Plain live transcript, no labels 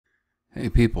Hey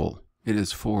people, it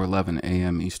is 4:11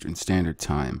 a.m. Eastern Standard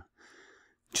Time,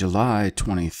 July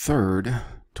 23rd,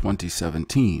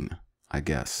 2017, I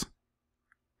guess.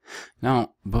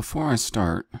 Now, before I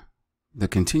start the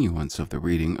continuance of the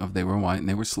reading of They Were White and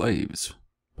They Were Slaves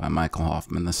by Michael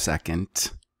Hoffman II,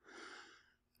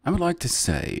 I would like to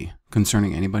say,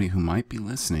 concerning anybody who might be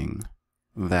listening,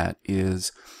 that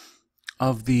is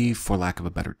of the, for lack of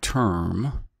a better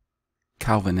term,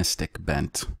 Calvinistic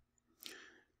bent,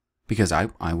 because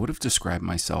I would have described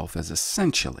myself as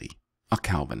essentially a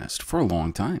Calvinist for a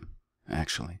long time,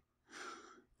 actually.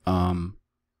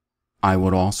 I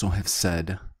would also have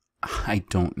said, I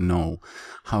don't know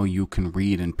how you can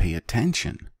read and pay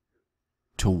attention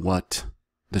to what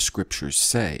the scriptures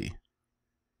say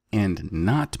and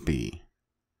not be.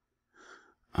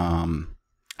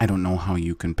 I don't know how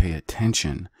you can pay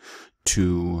attention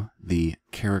to the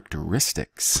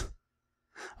characteristics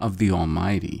of the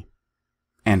Almighty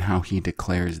and how he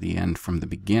declares the end from the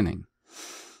beginning,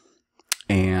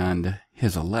 and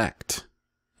his elect,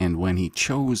 and when he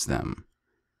chose them,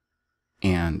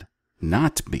 and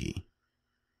not be.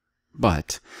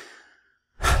 But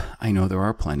I know there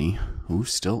are plenty who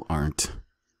still aren't.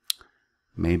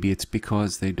 Maybe it's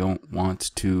because they don't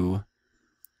want to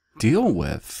deal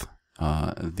with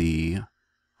the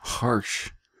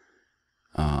harsh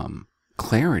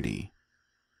clarity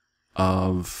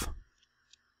of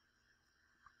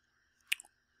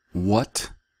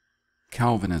what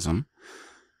Calvinism,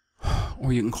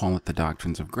 or you can call it the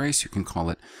doctrines of grace, you can call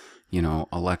it,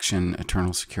 election,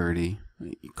 eternal security,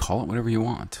 you call it whatever you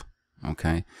want,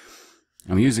 okay?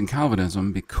 I'm using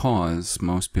Calvinism because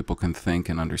most people can think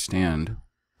and understand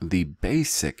the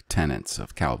basic tenets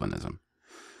of Calvinism.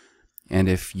 And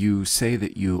if you say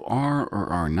that you are or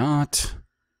are not,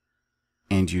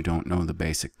 and you don't know the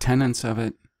basic tenets of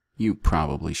it, you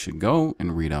probably should go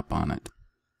and read up on it.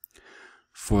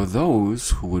 For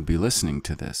those who would be listening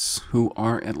to this, who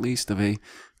are at least of a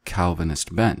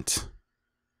Calvinist bent,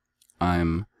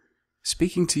 I'm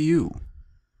speaking to you.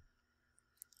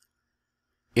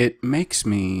 It makes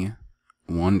me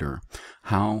wonder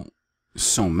how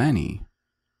so many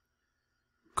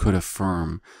could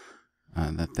affirm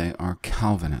that they are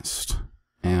Calvinist.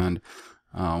 And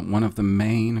one of the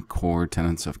main core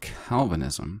tenets of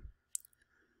Calvinism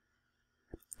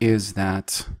is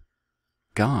that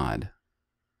God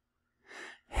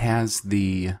has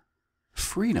the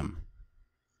freedom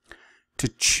to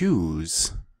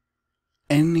choose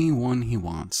anyone he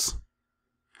wants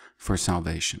for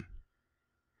salvation.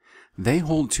 They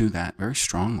hold to that very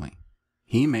strongly.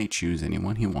 He may choose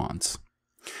anyone he wants.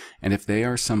 And if they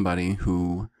are somebody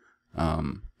who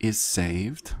is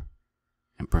saved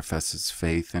and professes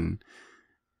faith in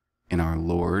our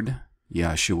Lord,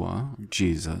 Yeshua,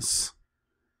 Jesus,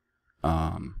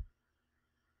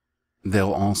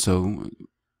 they'll also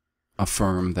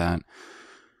affirm that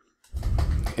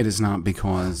it is not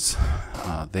because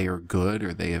they are good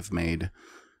or they have made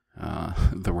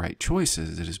the right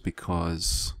choices. It is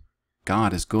because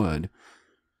God is good.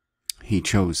 He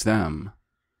chose them.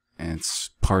 And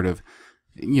it's part of,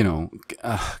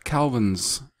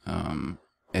 Calvin's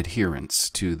adherence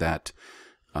to that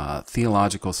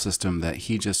theological system that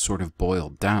he just sort of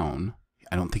boiled down.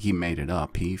 I don't think he made it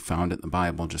up. He found it in the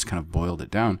Bible, just kind of boiled it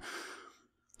down.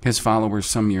 His followers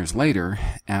some years later,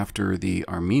 after the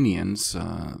Armenians,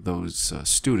 those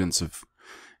students of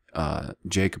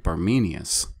Jacob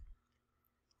Arminius,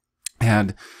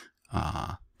 had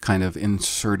kind of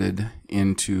inserted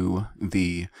into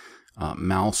the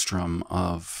maelstrom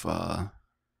of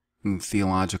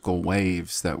theological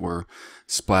waves that were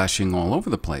splashing all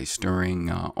over the place during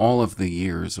all of the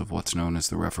years of what's known as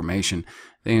the Reformation.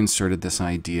 They inserted this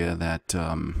idea that,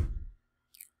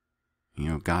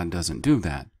 God doesn't do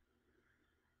that.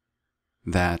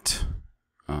 That,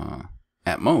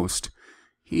 at most,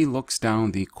 he looks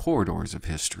down the corridors of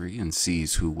history and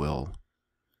sees who will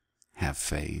have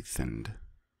faith and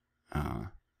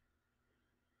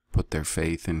put their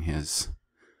faith in his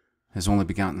only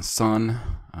begotten Son,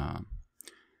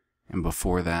 and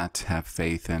before that have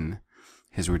faith in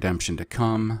his redemption to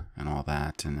come and all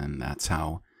that. And then that's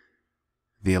how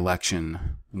the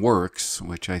election works,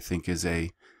 which I think is a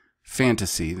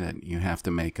fantasy that you have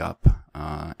to make up,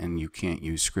 and you can't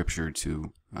use Scripture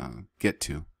to get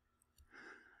to.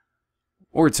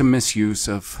 Or it's a misuse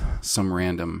of some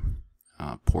random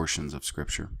portions of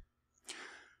Scripture.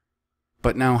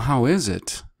 But now, how is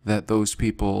it that those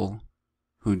people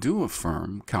who do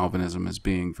affirm Calvinism as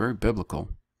being very biblical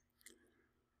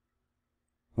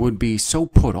would be so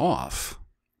put off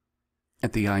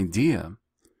at the idea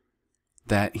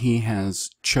that he has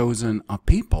chosen a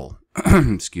people,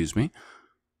 excuse me,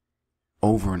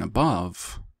 over and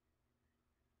above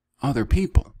other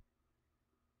people.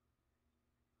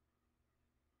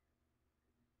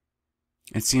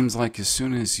 It seems like as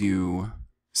soon as you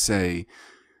say,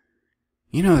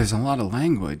 you know, there's a lot of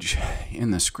language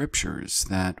in the scriptures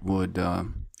that would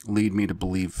lead me to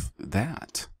believe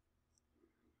that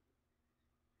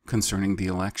concerning the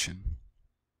election.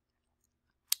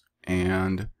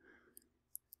 And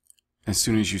as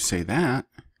soon as you say that,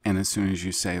 and as soon as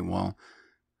you say, well,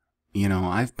 you know,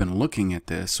 I've been looking at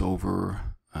this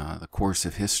over the course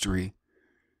of history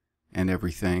and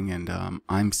everything, and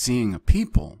I'm seeing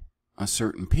a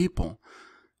certain people,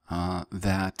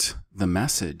 that the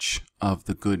message of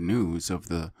the good news of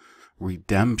the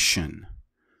redemption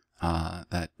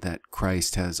that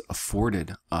Christ has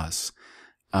afforded us,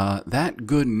 that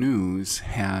good news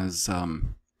has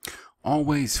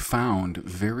always found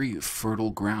very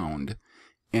fertile ground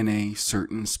in a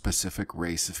certain specific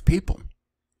race of people,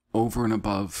 over and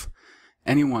above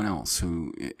anyone else,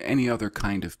 any other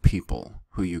kind of people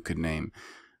who you could name.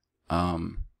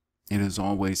 It has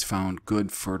always found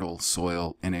good, fertile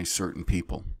soil in a certain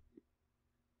people,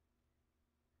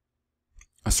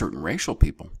 a certain racial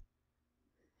people.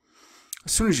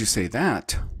 As soon as you say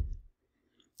that,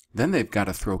 then they've got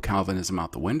to throw Calvinism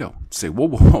out the window. Say, whoa,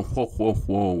 whoa, whoa,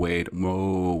 whoa,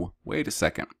 whoa, wait a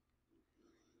second.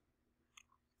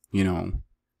 You know,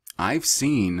 I've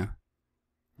seen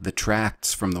the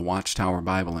tracts from the Watchtower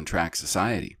Bible and Tract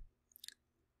Society,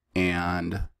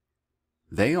 and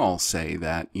they all say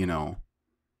that, you know,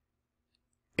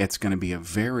 it's going to be a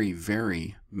very,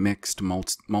 very mixed,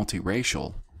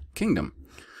 multiracial kingdom.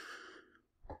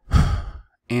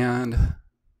 And,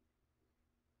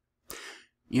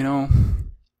 you know,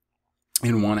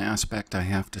 in one aspect, I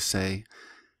have to say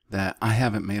that I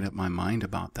haven't made up my mind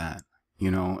about that, you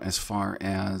know, as far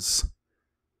as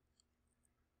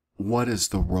what is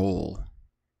the role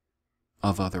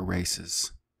of other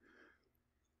races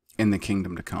in the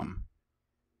kingdom to come.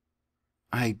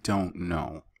 I don't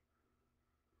know,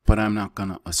 but I'm not going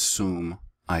to assume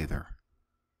either.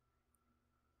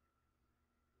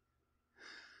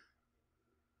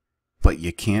 But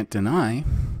you can't deny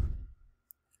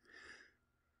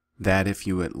that if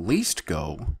you at least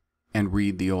go and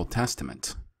read the Old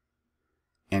Testament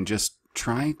and just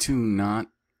try to not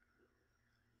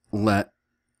let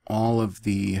all of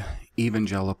the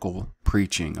evangelical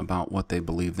preaching about what they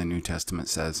believe the New Testament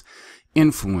says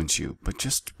influence you, but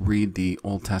just read the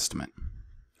Old Testament.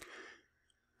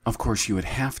 Of course, you would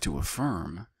have to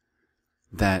affirm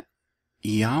that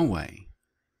Yahweh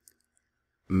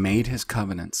made his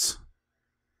covenants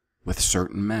with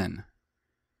certain men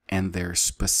and their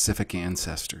specific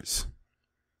ancestors.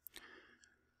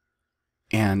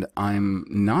 And I'm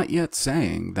not yet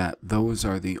saying that those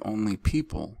are the only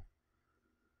people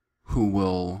who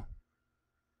will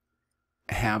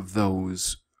have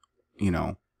those, you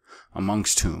know,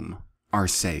 amongst whom are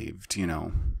saved, you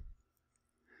know.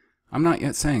 I'm not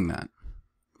yet saying that,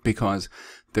 because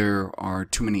there are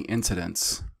too many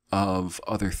incidents of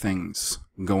other things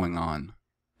going on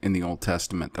in the Old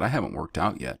Testament that I haven't worked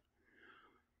out yet.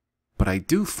 But I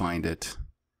do find it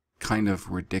kind of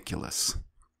ridiculous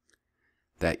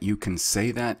that you can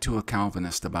say that to a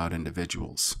Calvinist about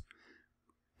individuals,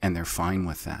 and they're fine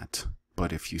with that.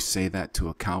 But if you say that to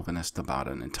a Calvinist about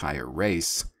an entire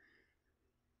race,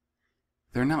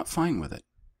 they're not fine with it.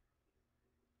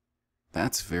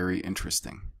 That's very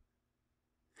interesting.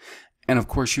 And of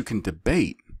course you can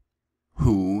debate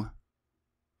who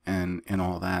and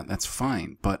all that. That's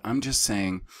fine. But I'm just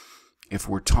saying, if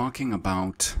we're talking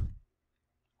about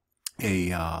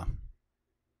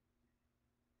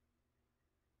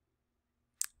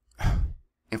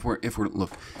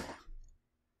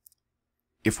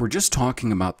if we're just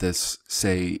talking about this,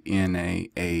 say, in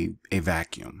a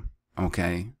vacuum,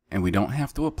 okay, and we don't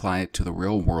have to apply it to the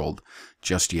real world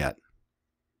just yet,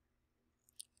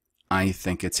 I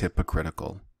think it's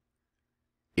hypocritical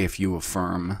if you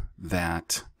affirm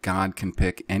that God can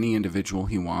pick any individual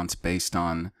he wants based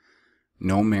on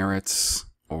no merits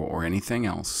or anything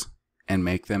else, and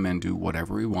make them and do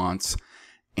whatever he wants,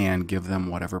 and give them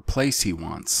whatever place he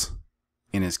wants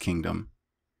in his kingdom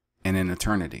and in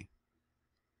eternity.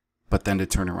 But then to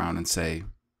turn around and say,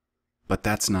 but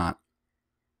that's not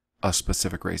a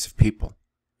specific race of people.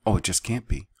 Oh, it just can't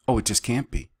be. Oh, it just can't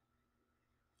be.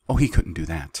 Oh, he couldn't do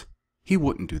that. He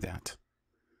wouldn't do that.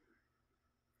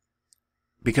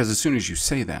 Because as soon as you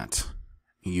say that,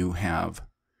 you have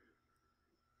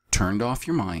turned off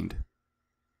your mind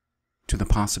to the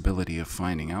possibility of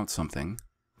finding out something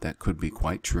that could be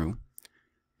quite true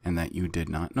and that you did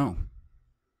not know.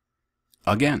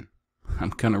 Again, I'm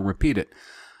going to repeat it.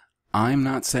 I'm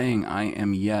not saying I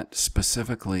am yet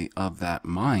specifically of that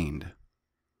mind.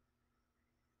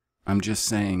 I'm just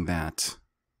saying that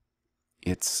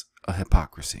it's a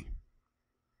hypocrisy.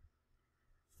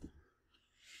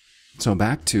 So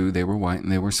back to They Were White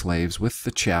and They Were Slaves with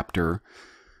the chapter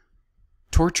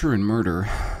Torture and Murder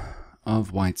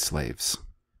of White Slaves.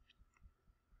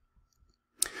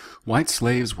 White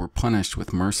slaves were punished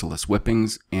with merciless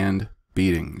whippings and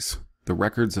beatings. The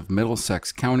records of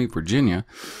Middlesex County, Virginia,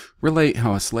 relate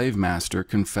how a slave master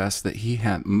confessed that he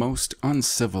had most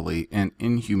uncivilly and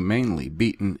inhumanely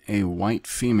beaten a white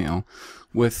female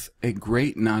with a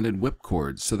great knotted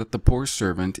whipcord, so that the poor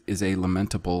servant is a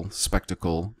lamentable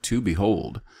spectacle to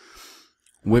behold.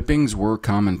 Whippings were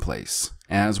commonplace,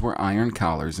 as were iron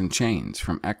collars and chains,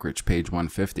 from Eckridge, page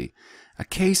 150. A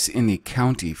case in the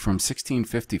county from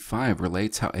 1655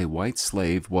 relates how a white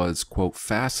slave was, quote,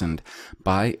 fastened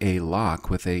by a lock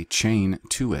with a chain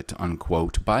to it,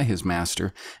 unquote, by his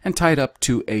master, and tied up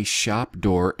to a shop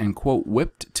door and, quote,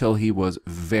 whipped till he was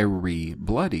very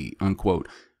bloody, unquote.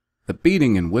 The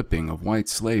beating and whipping of white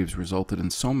slaves resulted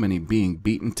in so many being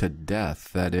beaten to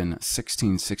death that in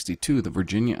 1662 the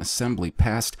Virginia Assembly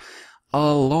passed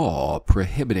a law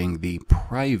prohibiting the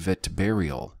private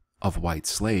burial of white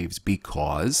slaves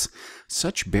because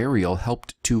such burial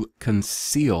helped to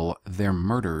conceal their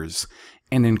murders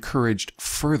and encouraged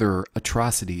further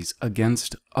atrocities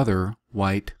against other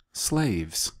white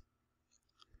slaves.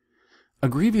 A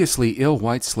grievously ill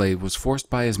white slave was forced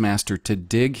by his master to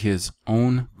dig his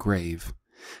own grave,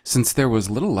 since there was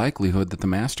little likelihood that the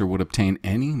master would obtain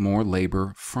any more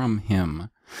labor from him.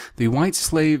 The white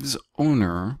slave's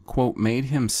owner, quote, made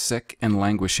him sick and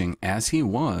languishing as he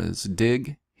was,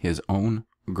 dig his own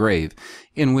grave,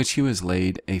 in which he was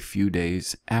laid a few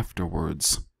days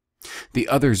afterwards, the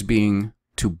others being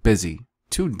too busy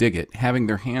to dig it, having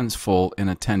their hands full in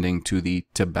attending to the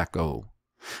tobacco.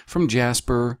 From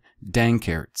Jasper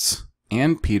Dankertz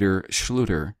and Peter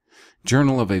Schluter,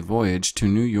 Journal of a Voyage to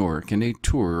New York and a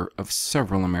Tour of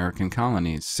Several American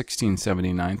Colonies,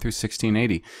 1679 through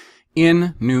 1680.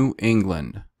 In New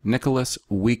England, Nicholas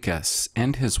Weekes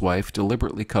and his wife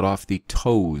deliberately cut off the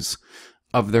toes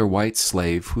of their white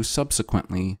slave, who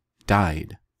subsequently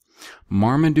died.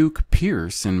 Marmaduke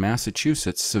Pierce in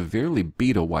Massachusetts severely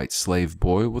beat a white slave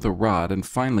boy with a rod and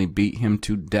finally beat him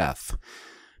to death.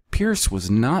 Pierce was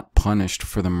not punished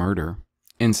for the murder.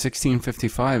 In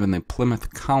 1655, in the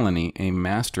Plymouth colony, a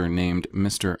master named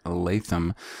Mr.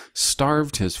 Latham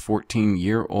starved his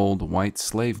 14-year-old white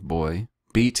slave boy,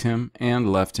 beat him, and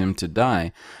left him to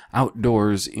die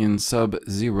outdoors in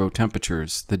sub-zero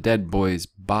temperatures. The dead boy's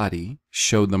body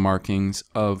showed the markings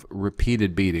of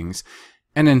repeated beatings,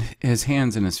 and his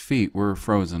hands and his feet were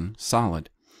frozen solid.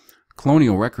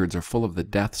 Colonial records are full of the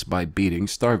deaths by beating,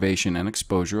 starvation, and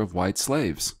exposure of white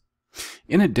slaves.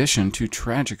 In addition to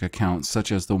tragic accounts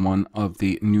such as the one of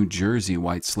the New Jersey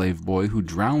white slave boy who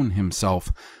drowned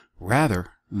himself rather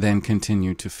than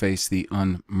continue to face the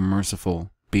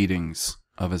unmerciful beatings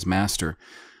of his master,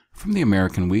 from the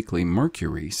American Weekly,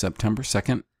 Mercury, September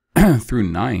 2nd through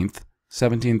 9th,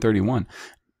 1731.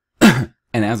 And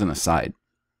as an aside,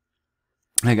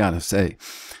 I gotta say,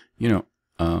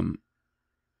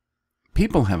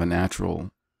 people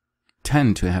have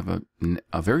tend to have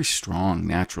a very strong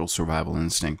natural survival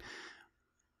instinct,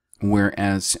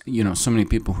 whereas, so many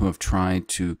people who have tried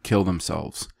to kill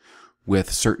themselves with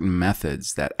certain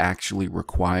methods that actually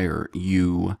require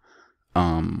you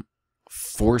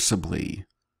forcibly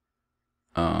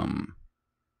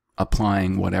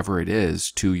applying whatever it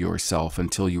is to yourself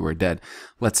until you are dead.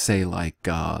 Let's say like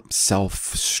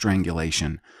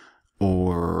self-strangulation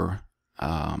or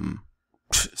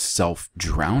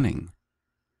self-drowning.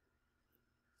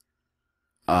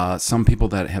 Some people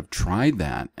that have tried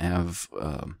that have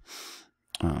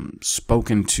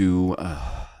spoken to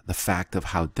the fact of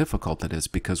how difficult it is,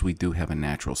 because we do have a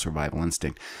natural survival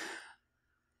instinct.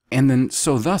 And then,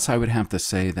 so thus, I would have to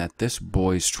say that this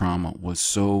boy's trauma was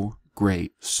so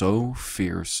great, so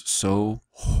fierce, so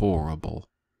horrible,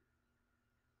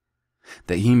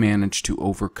 that he managed to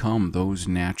overcome those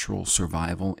natural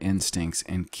survival instincts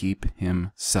and keep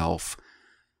himself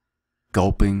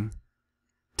gulping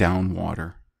down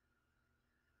water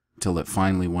till it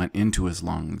finally went into his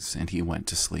lungs and he went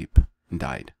to sleep and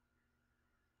died.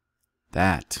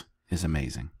 That is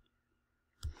amazing.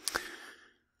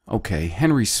 Okay,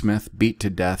 Henry Smith beat to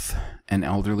death an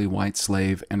elderly white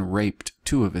slave and raped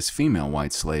 2 of his female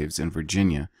white slaves in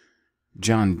Virginia.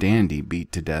 John Dandy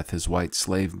beat to death his white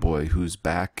slave boy, whose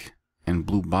back and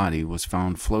blue body was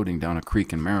found floating down a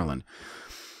creek in Maryland.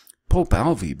 Pope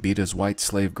Alvy beat his white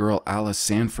slave girl Alice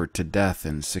Sanford to death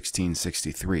in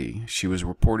 1663. She was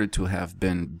reported to have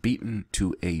been beaten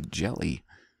to a jelly.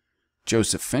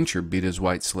 Joseph Fincher beat his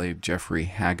white slave Geoffrey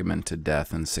Hageman to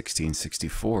death in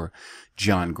 1664.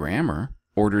 John Grammer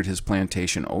ordered his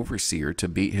plantation overseer to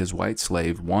beat his white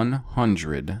slave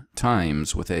 100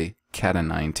 times with a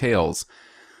cat-o'-nine-tails.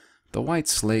 The white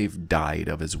slave died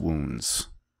of his wounds.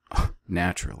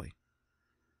 Naturally.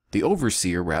 The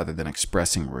overseer, rather than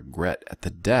expressing regret at the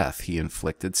death he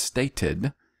inflicted,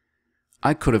 stated,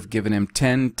 "I could have given him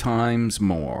 10 times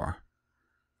more."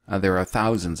 There are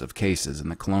thousands of cases in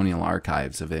the colonial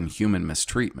archives of inhuman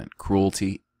mistreatment,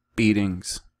 cruelty,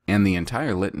 beatings, and the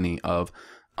entire litany of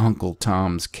Uncle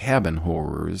Tom's Cabin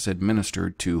horrors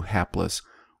administered to hapless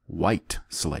white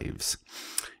slaves.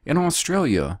 In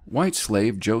Australia, white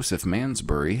slave Joseph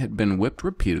Mansbury had been whipped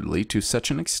repeatedly to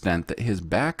such an extent that his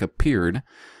back appeared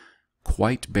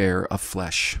quite bare of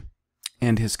flesh,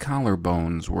 and his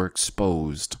collarbones were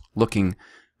exposed, looking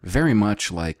very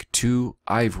much like 2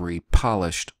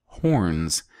 ivory-polished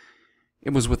horns.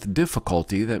 It was with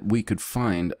difficulty that we could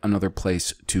find another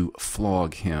place to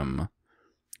flog him.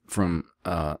 From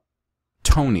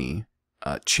Tony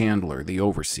Chandler, the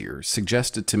overseer,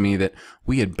 suggested to me that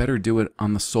we had better do it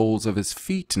on the soles of his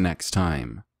feet next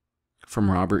time. From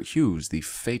Robert Hughes, The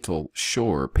Fatal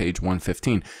Shore, page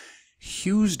 115.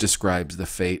 Hughes describes the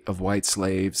fate of white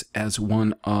slaves as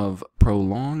one of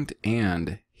prolonged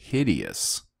and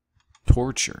hideous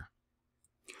torture.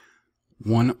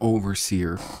 One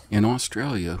overseer in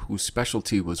Australia, whose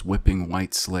specialty was whipping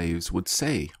white slaves, would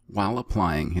say, while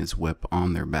applying his whip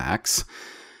on their backs,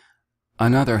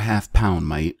 "Another half-pound,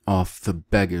 mate, off the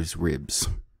beggar's ribs."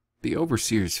 The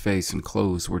overseer's face and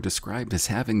clothes were described as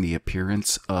having the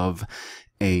appearance of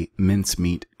a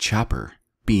mincemeat chopper,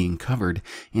 being covered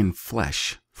in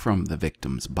flesh from the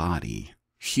victim's body.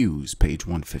 Hughes, page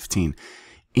 115.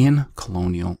 In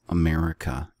colonial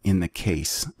America, in the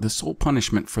case, the sole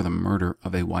punishment for the murder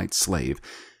of a white slave,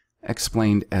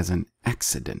 explained as an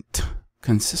accident,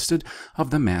 consisted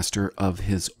of the master of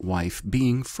his wife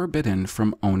being forbidden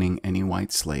from owning any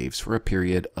white slaves for a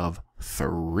period of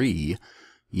 3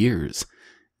 years.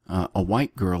 A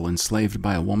white girl enslaved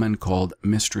by a woman called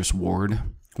Mistress Ward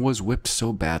was whipped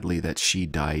so badly that she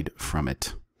died from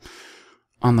it.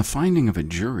 On the finding of a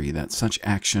jury that such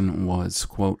action was,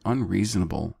 quote,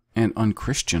 unreasonable and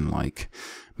unchristian-like,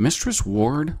 Mistress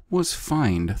Ward was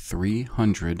fined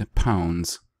 300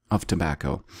 pounds of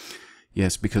tobacco.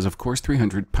 Yes, because of course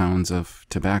 300 pounds of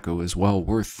tobacco is well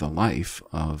worth the life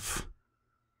of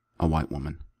a white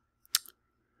woman.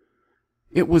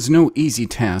 It was no easy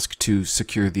task to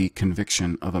secure the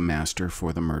conviction of a master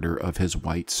for the murder of his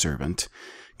white servant.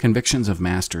 Convictions of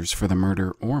masters for the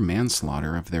murder or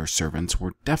manslaughter of their servants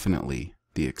were definitely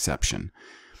the exception.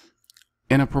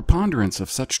 In a preponderance of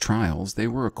such trials, they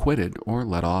were acquitted or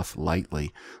let off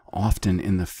lightly, often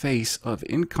in the face of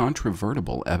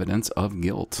incontrovertible evidence of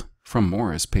guilt. From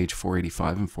Morris, page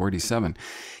 485 and 487.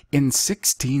 In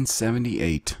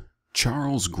 1678,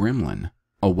 Charles Grimlin,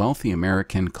 a wealthy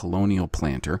American colonial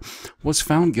planter, was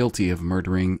found guilty of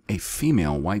murdering a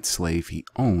female white slave he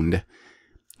owned.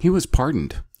 He was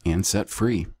pardoned and set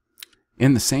free.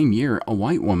 In the same year, a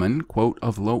white woman, quote,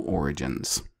 of low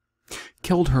origins,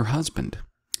 killed her husband,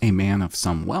 a man of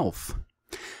some wealth.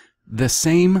 The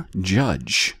same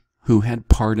judge who had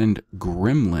pardoned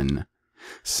Grimlin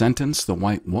sentenced the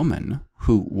white woman,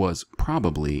 who was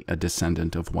probably a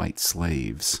descendant of white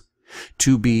slaves,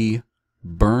 to be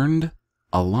burned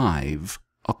alive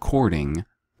according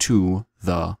to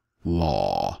the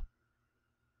law.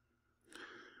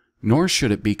 Nor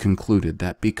should it be concluded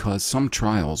that because some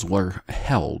trials were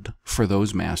held for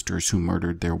those masters who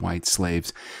murdered their white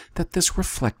slaves, that this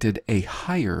reflected a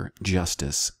higher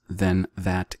justice than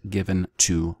that given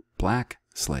to black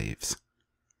slaves.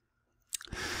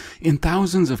 In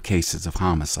thousands of cases of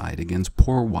homicide against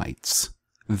poor whites,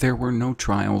 there were no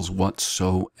trials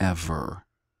whatsoever.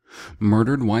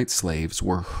 Murdered white slaves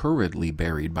were hurriedly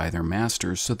buried by their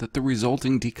masters so that the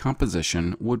resulting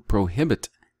decomposition would prohibit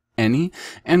any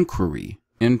inquiry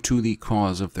into the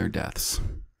cause of their deaths.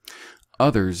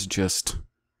 Others just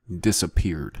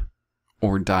disappeared,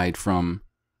 or died from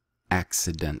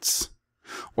accidents,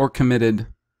 or committed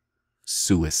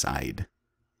suicide,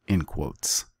 in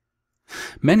quotes.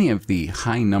 Many of the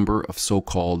high number of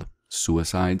so-called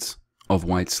suicides of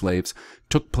white slaves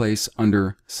took place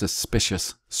under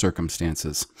suspicious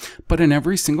circumstances, but in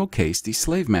every single case the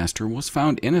slave master was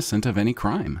found innocent of any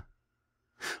crime.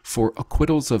 For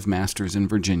acquittals of masters in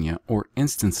Virginia or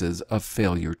instances of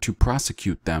failure to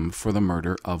prosecute them for the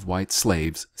murder of white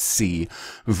slaves, see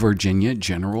Virginia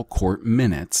General Court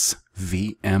Minutes,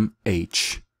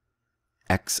 VMH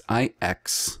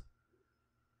XIX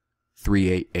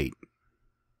 388.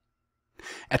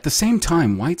 At the same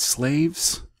time, white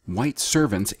slaves, white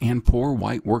servants, and poor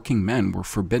white working men were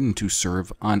forbidden to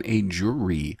serve on a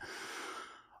jury.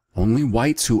 Only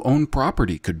whites who owned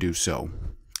property could do so.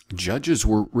 Judges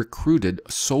were recruited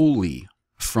solely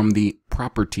from the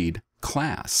propertied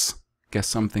class. Guess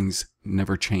some things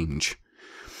never change.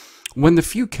 When the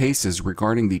few cases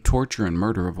regarding the torture and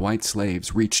murder of white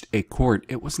slaves reached a court,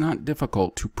 it was not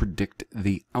difficult to predict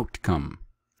the outcome.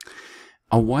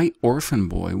 A white orphan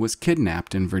boy was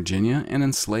kidnapped in Virginia and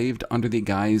enslaved under the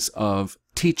guise of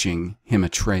teaching him a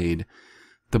trade.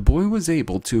 The boy was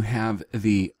able to have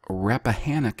the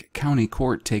Rappahannock County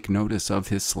Court take notice of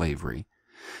his slavery.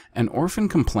 An orphan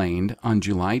complained on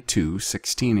July 2,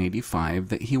 1685,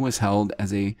 that he was held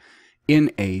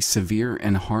in a severe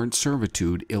and hard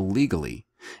servitude illegally,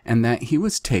 and that he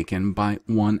was taken by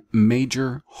one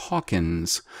Major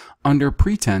Hawkins under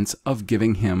pretense of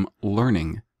giving him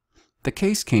learning. The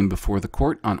case came before the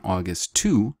court on August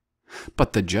 2,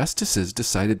 but the justices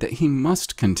decided that he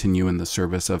must continue in the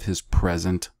service of his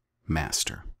present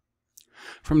master.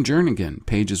 From Jernigan,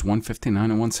 pages 159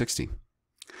 and 160.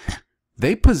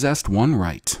 They possessed one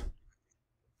right: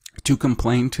 to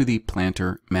complain to the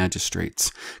planter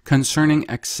magistrates concerning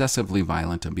excessively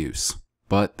violent abuse.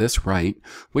 But this right,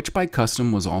 which by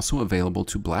custom was also available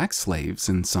to black slaves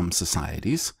in some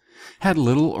societies, had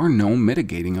little or no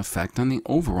mitigating effect on the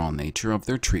overall nature of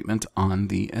their treatment on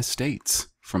the estates.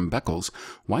 From Beckles,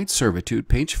 White Servitude,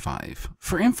 page 5.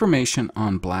 For information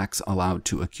on blacks allowed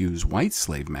to accuse white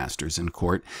slave masters in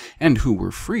court and who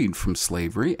were freed from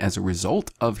slavery as a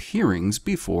result of hearings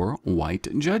before white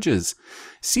judges,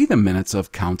 see the minutes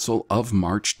of council of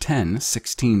March 10,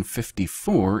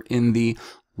 1654 in the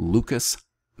Lucas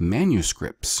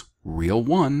Manuscripts, Reel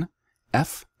 1,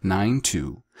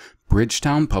 F92,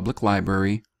 Bridgetown Public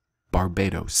Library,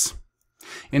 Barbados.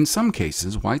 In some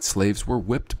cases, white slaves were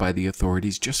whipped by the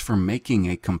authorities just for making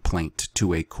a complaint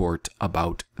to a court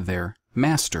about their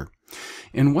master.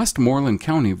 In Westmoreland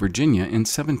County, Virginia, in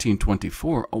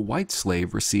 1724, a white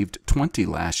slave received 20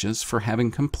 lashes for having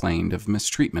complained of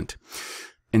mistreatment.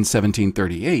 In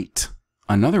 1738,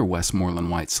 another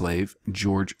Westmoreland white slave,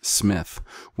 George Smith,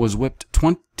 was whipped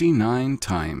 29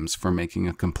 times for making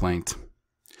a complaint.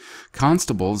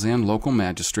 Constables and local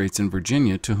magistrates in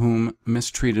Virginia to whom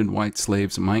mistreated white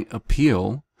slaves might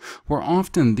appeal were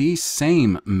often the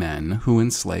same men who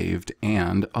enslaved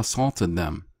and assaulted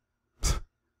them.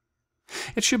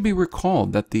 It should be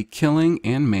recalled that the killing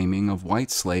and maiming of white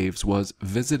slaves was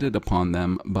visited upon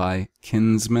them by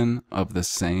kinsmen of the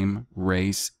same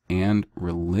race and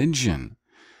religion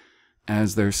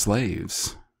as their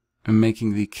slaves,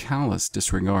 making the callous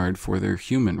disregard for their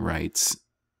human rights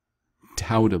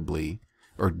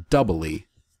doubly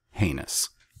heinous.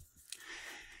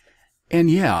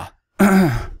 And yeah,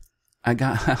 I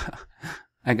got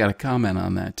a comment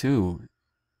on that too.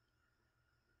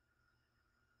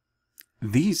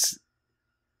 These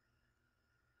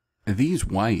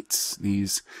whites,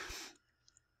 these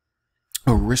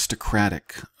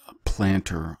aristocratic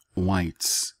planter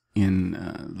whites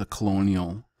in the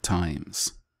colonial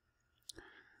times,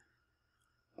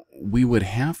 we would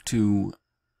have to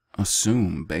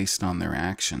assume, based on their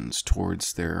actions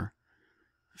towards their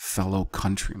fellow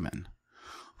countrymen,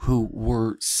 who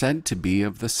were said to be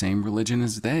of the same religion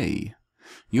as they.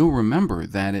 You'll remember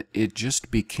that it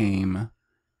just became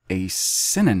a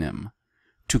synonym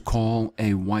to call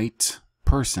a white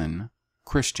person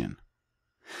Christian,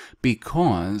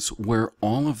 because where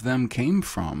all of them came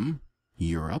from,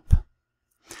 Europe,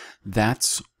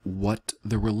 that's what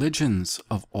the religions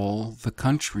of all the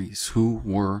countries who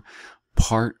were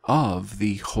part of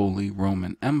the Holy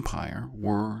Roman Empire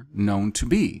were known to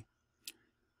be.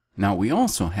 Now, we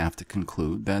also have to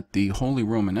conclude that the Holy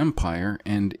Roman Empire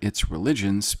and its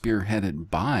religion, spearheaded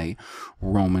by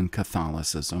Roman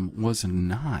Catholicism, was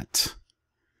not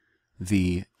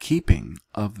the keeping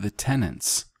of the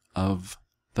tenets of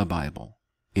the Bible.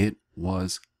 It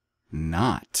was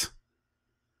not.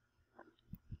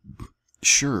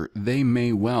 Sure, they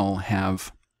may well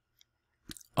have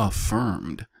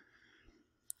affirmed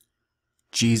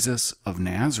Jesus of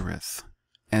Nazareth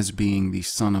as being the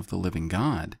Son of the living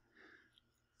God,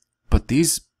 but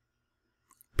these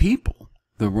people,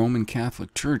 the Roman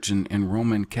Catholic Church and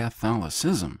Roman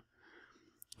Catholicism,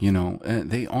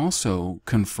 they also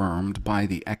confirmed by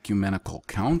the ecumenical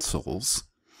councils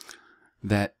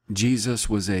that Jesus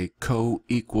was a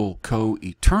co-equal,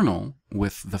 co-eternal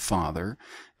with the Father,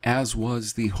 as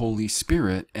was the Holy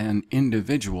Spirit, an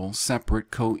individual, separate,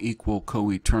 co-equal,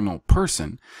 co-eternal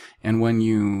person. And when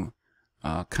you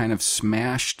kind of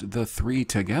smashed the three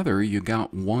together, you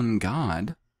got one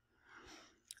God.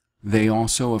 They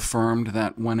also affirmed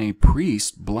that when a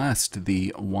priest blessed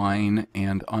the wine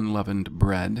and unleavened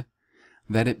bread,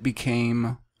 that it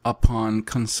became, upon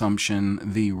consumption,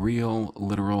 the real,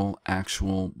 literal,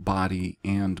 actual body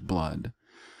and blood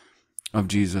of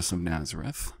Jesus of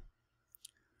Nazareth.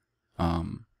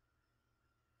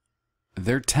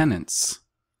 Their tenets,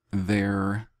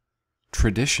 their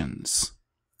traditions,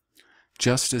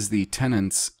 just as the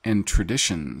tenets and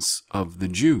traditions of the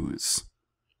Jews,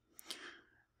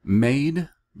 made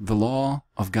the law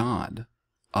of God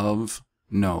of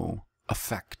no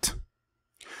effect.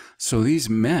 So these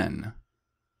men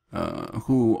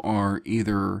who are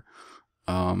either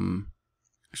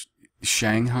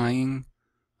shanghaiing,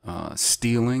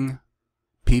 stealing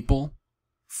people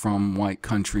from white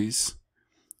countries,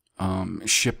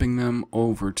 shipping them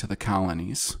over to the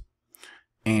colonies,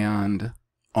 and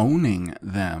owning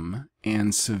them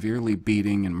and severely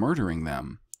beating and murdering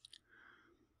them,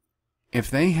 if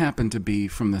they happen to be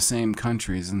from the same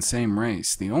countries and same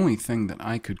race, the only thing that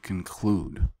I could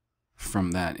conclude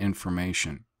from that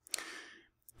information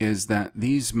is that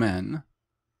these men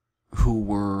who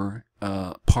were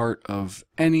part of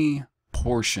any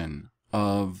portion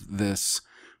of this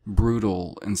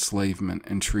brutal enslavement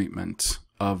and treatment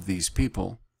of these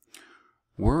people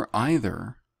were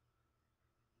either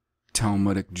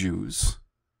Talmudic Jews,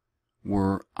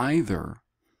 were either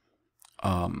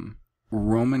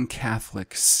Roman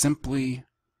Catholic simply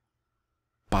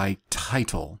by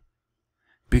title,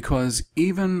 because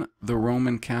even the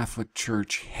Roman Catholic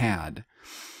Church had,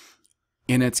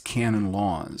 in its canon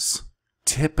laws,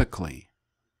 typically,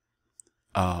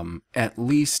 at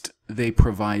least they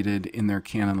provided in their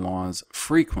canon laws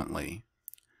frequently,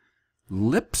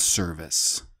 lip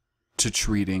service to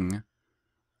treating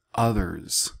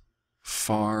others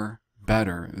far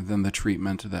better than the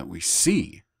treatment that we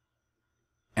see.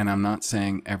 And I'm not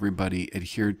saying everybody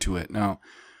adhered to it. Now,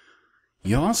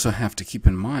 you also have to keep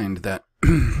in mind that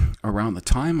around the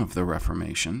time of the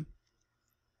Reformation,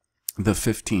 the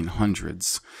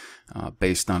 1500s,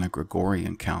 based on a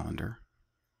Gregorian calendar,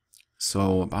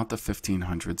 so about the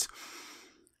 1500s,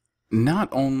 not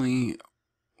only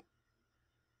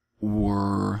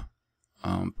were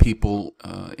people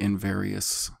in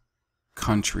various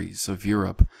countries of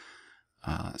Europe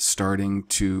starting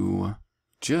to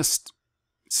just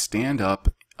stand up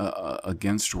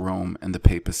against Rome and the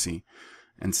papacy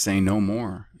and say no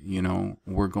more. You know,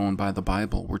 we're going by the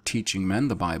Bible. We're teaching men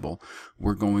the Bible.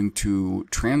 We're going to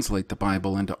translate the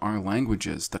Bible into our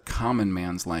languages, the common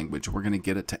man's language. We're going to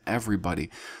get it to everybody.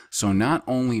 So not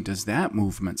only does that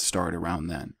movement start around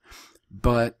then,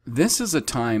 but this is a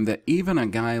time that even a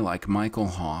guy like Michael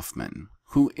Hoffman,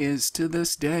 who is to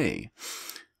this day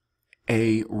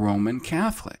a Roman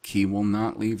Catholic, he will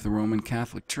not leave the Roman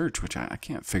Catholic Church, which I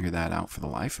can't figure that out for the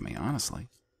life of me, honestly.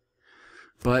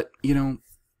 But, you know,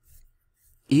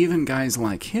 even guys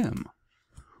like him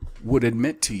would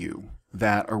admit to you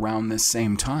that around this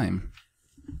same time,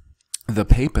 the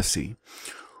papacy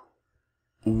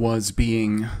was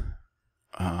being,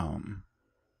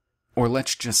 or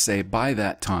let's just say by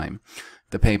that time,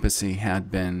 the papacy had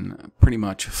been pretty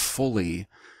much fully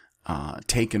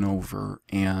taken over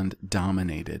and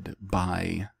dominated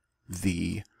by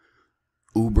the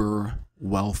uber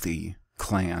wealthy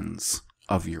clans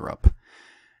of Europe.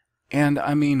 And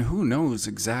I mean, who knows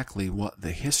exactly what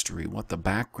the history, what the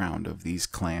background of these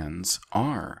clans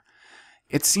are?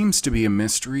 It seems to be a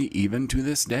mystery even to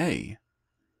this day.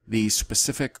 The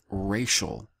specific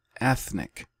racial,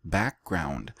 ethnic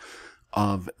background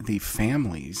of the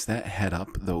families that head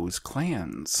up those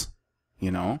clans.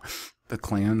 You know, the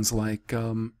clans like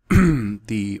the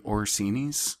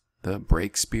Orsinis, the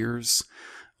Breakspears,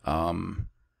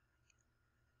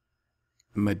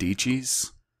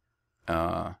 Medicis,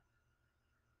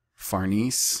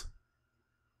 Farnese.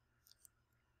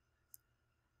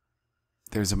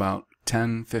 There's about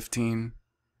 10, 15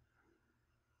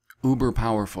 uber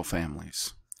powerful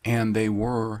families. And they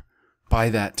were, by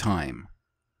that time,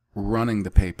 running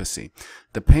the papacy.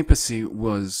 The papacy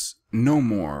was no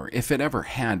more, if it ever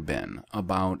had been,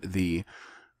 about the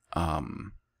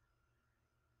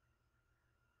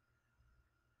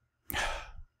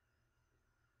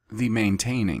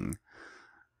maintaining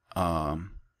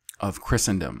of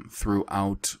Christendom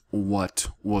throughout what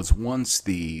was once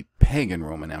the pagan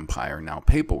Roman Empire, now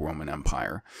papal Roman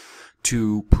Empire,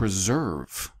 to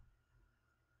preserve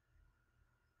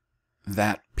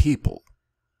that people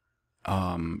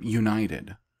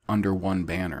united under one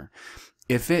banner.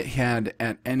 If it had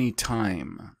at any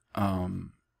time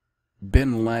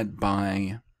been led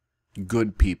by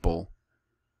good people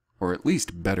or at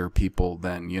least better people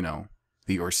than, you know,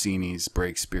 the Orsinis,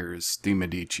 Breakspears, the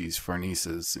Medicis,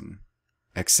 Farneses, and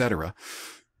etc.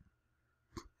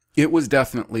 It was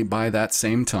definitely by that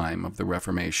same time of the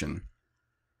Reformation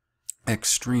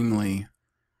extremely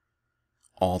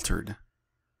altered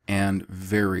and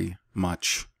very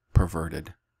much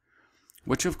perverted,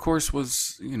 which of course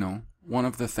was, you know, one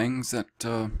of the things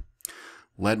that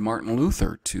led Martin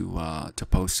Luther to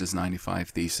post his 95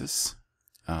 Thesis,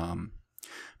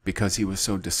 because he was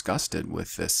so disgusted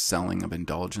with this selling of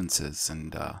indulgences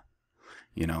and,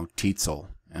 you know, Tetzel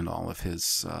and all of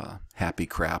his happy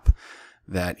crap,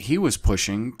 that he was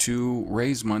pushing to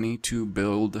raise money to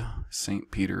build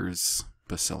St. Peter's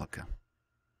Basilica.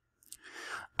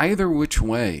 Either which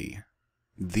way,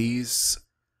 these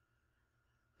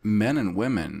men and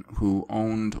women who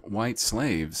owned white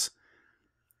slaves,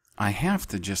 I have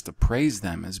to just appraise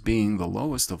them as being the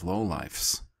lowest of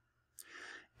lowlifes.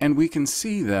 And we can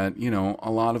see that, you know,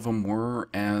 a lot of them were,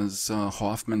 as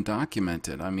Hoffman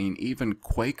documented. I mean, even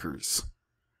Quakers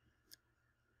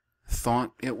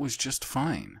thought it was just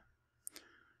fine.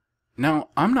 Now,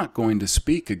 I'm not going to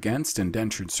speak against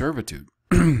indentured servitude.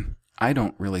 I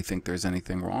don't really think there's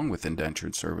anything wrong with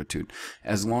indentured servitude,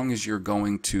 as long as you're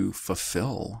going to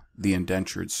fulfill the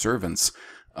indentured servant's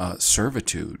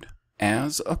servitude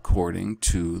as according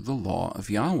to the law of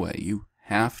Yahweh. You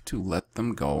have to let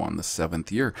them go on the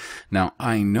 7th year. Now,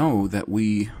 I know that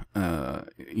we,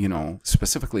 you know,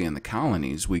 specifically in the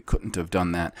colonies, we couldn't have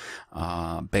done that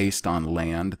based on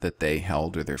land that they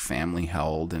held or their family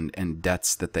held and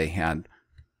debts that they had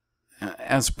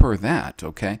as per that,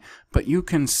 okay? But you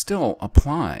can still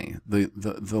apply the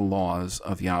laws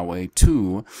of Yahweh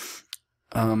to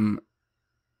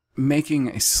making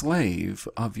a slave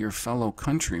of your fellow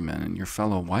countrymen and your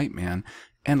fellow white man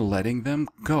and letting them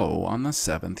go on the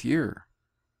 7th year.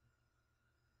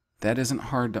 That isn't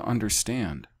hard to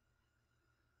understand.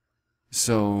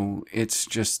 So it's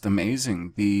just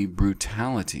amazing the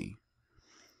brutality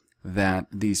that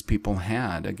these people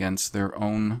had against their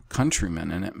own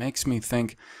countrymen. And it makes me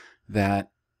think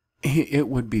that it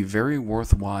would be very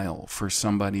worthwhile for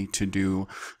somebody to do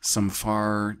some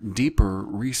far deeper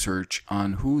research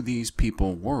on who these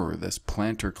people were, this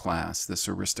planter class, this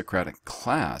aristocratic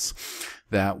class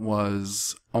that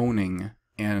was owning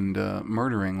and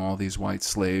murdering all these white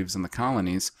slaves in the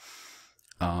colonies.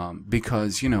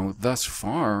 Because, you know, thus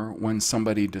far, when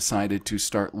somebody decided to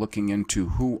start looking into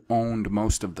who owned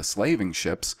most of the slaving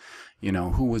ships, you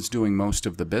know, who was doing most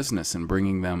of the business and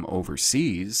bringing them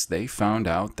overseas, they found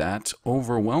out that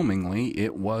overwhelmingly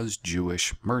it was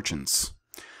Jewish merchants.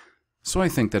 So I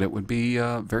think that it would be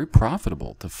very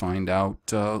profitable to find out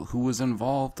who was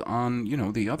involved on, you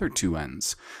know, the other two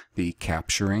ends, the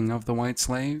capturing of the white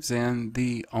slaves and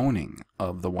the owning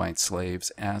of the white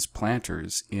slaves as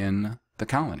planters in the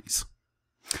colonies.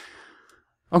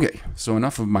 Okay, so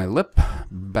enough of my lip.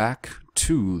 Back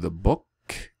to the book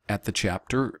at the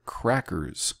chapter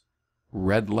Crackers,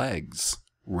 Red Legs,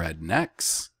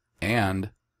 Rednecks, and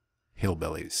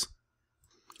Hillbillies.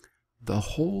 The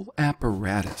whole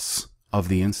apparatus of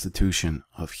the institution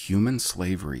of human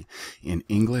slavery in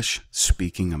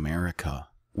English-speaking America,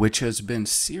 which has been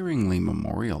searingly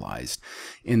memorialized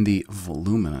in the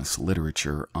voluminous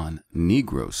literature on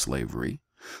Negro slavery,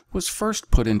 was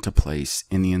first put into place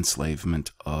in the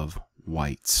enslavement of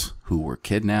whites who were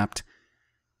kidnapped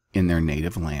in their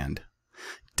native land,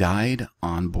 died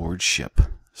on board ship,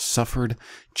 suffered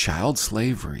child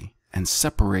slavery and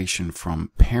separation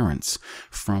from parents,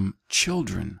 from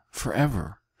children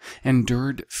forever,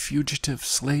 endured fugitive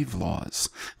slave laws,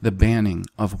 the banning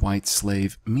of white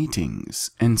slave meetings,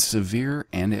 and severe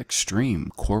and extreme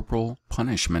corporal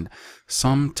punishment,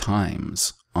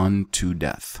 sometimes unto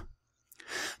death.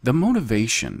 The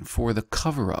motivation for the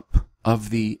cover-up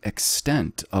of the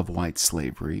extent of white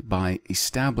slavery by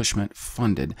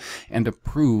establishment-funded and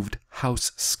approved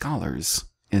house scholars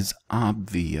is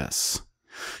obvious.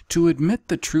 To admit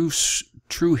the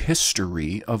true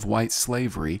history of white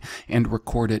slavery and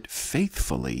record it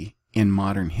faithfully in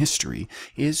modern history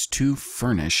is to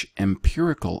furnish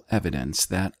empirical evidence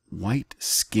that white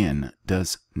skin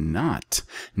does not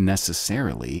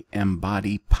necessarily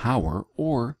embody power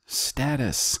or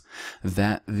status,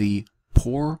 that the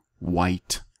poor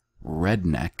white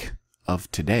redneck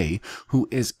of today, who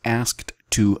is asked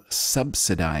to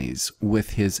subsidize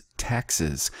with his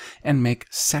taxes and make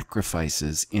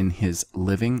sacrifices in his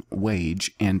living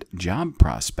wage and job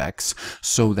prospects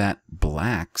so that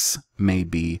blacks may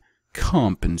be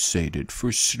compensated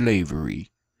for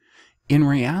slavery, in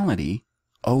reality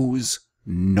owes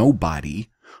nobody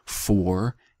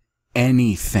for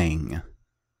anything.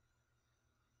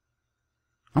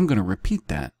 I'm going to repeat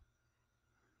that.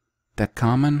 The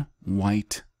common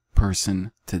white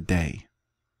person today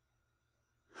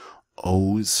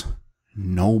owes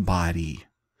nobody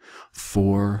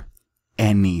for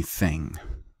anything.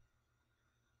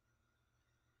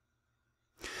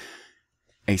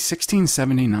 A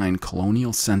 1679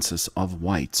 colonial census of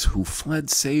whites who fled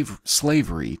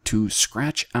slavery to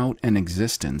scratch out an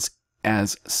existence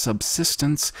as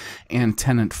subsistence and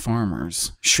tenant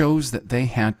farmers shows that they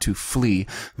had to flee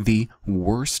the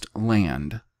worst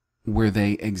land where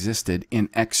they existed in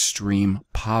extreme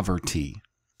poverty,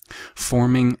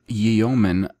 forming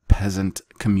yeoman peasant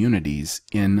communities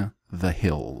in the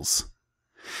hills.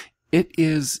 It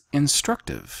is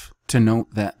instructive to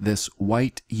note that this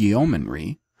white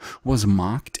yeomanry was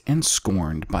mocked and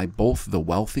scorned by both the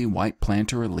wealthy white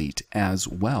planter elite as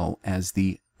well as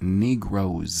the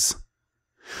Negroes.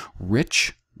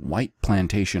 Rich white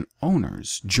plantation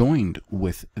owners joined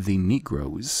with the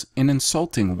Negroes in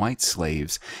insulting white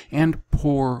slaves and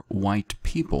poor white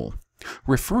people,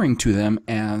 referring to them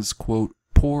as, quote,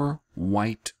 poor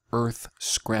white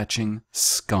earth-scratching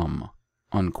scum,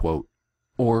 unquote,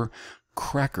 or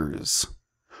crackers,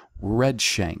 red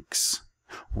shanks,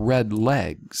 red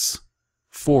legs,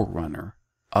 forerunner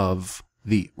of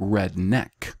the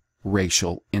redneck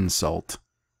racial insult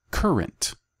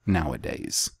current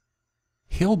nowadays,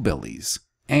 hillbillies,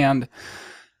 and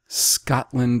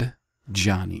Scotland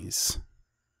Johnnies.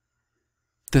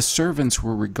 The servants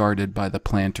were regarded by the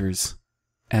planters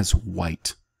as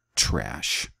white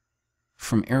trash.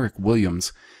 From Eric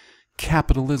Williams,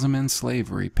 Capitalism and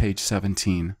Slavery, page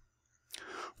 17.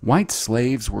 White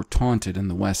slaves were taunted in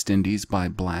the West Indies by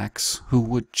blacks who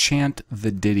would chant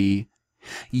the ditty,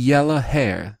 "Yellow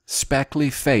hair, speckly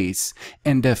face,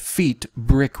 and a feet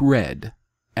brick red,"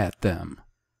 at them.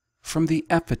 From the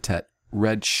epithet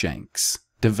red shanks,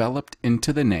 developed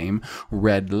into the name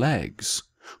red legs,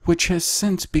 which has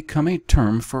since become a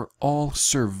term for all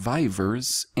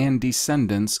survivors and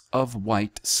descendants of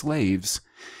white slaves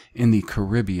in the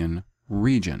Caribbean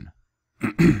region.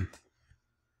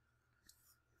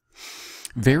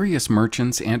 Various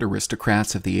merchants and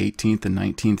aristocrats of the 18th and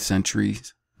 19th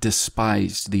centuries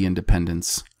despised the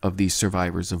independence of these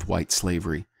survivors of white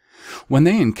slavery when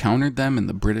they encountered them in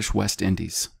the British West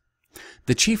Indies.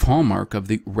 The chief hallmark of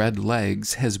the red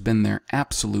legs has been their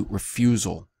absolute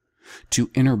refusal to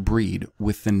interbreed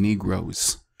with the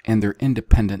Negroes and their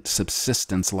independent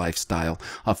subsistence lifestyle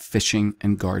of fishing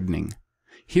and gardening.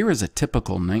 Here is a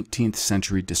typical 19th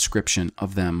century description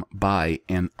of them by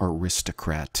an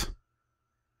aristocrat.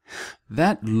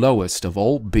 That lowest of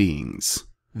all beings,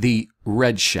 the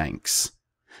Redshanks.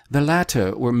 The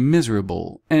latter were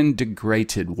miserable and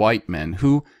degraded white men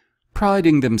who,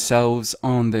 priding themselves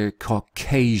on their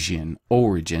Caucasian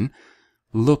origin,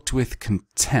 looked with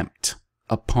contempt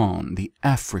upon the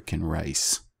African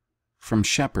race. From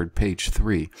Shepherd, page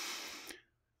 3.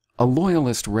 A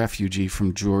loyalist refugee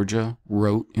from Georgia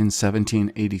wrote in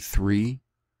 1783,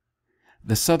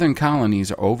 "The southern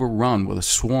colonies are overrun with a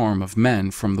swarm of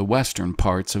men from the western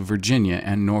parts of Virginia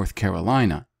and North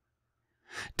Carolina,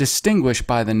 distinguished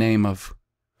by the name of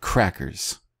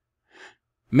crackers.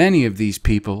 Many of these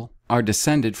people are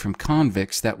descended from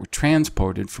convicts that were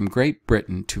transported from Great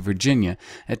Britain to Virginia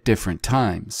at different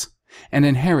times, and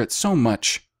inherit so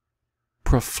much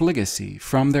profligacy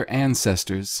from their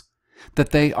ancestors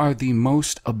that they are the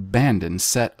most abandoned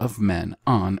set of men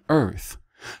on earth,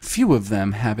 few of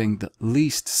them having the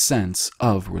least sense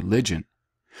of religion.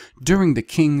 During the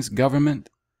king's government,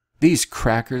 these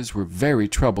crackers were very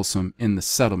troublesome in the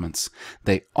settlements.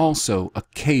 They also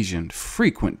occasioned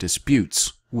frequent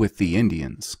disputes with the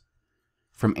Indians."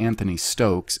 From Anthony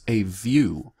Stokes, A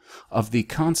View of the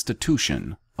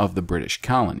Constitution of the British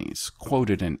Colonies,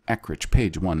 quoted in Eckridge,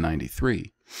 page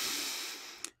 193.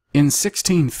 In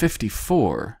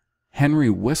 1654, Henry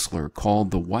Whistler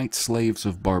called the white slaves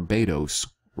of Barbados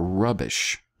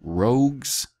rubbish,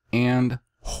 rogues, and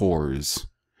whores.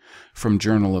 From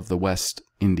Journal of the West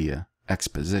India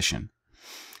Exposition.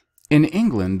 In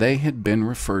England, they had been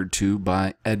referred to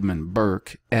by Edmund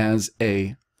Burke as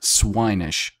a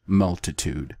swinish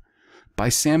multitude, by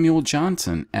Samuel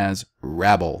Johnson as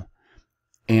rabble,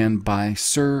 and by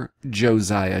Sir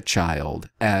Josiah Child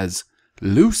as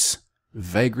loose,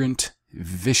 vagrant,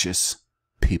 vicious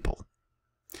people.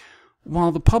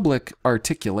 While the public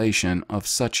articulation of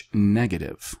such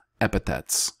negative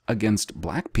epithets against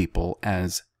black people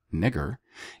as nigger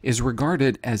is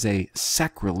regarded as a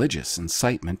sacrilegious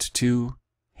incitement to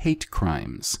hate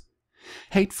crimes,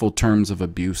 hateful terms of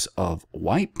abuse of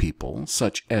white people,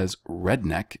 such as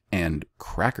redneck and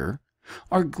cracker,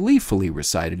 are gleefully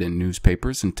recited in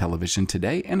newspapers and television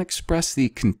today and express the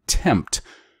contempt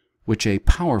which a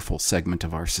powerful segment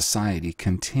of our society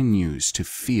continues to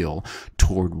feel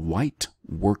toward white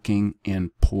working and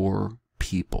poor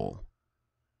people.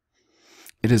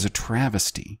 It is a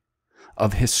travesty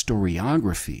of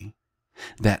historiography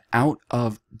that out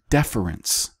of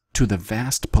deference to the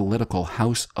vast political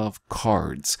house of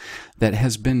cards that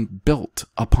has been built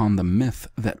upon the myth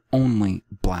that only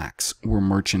blacks were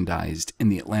merchandised in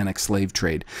the Atlantic slave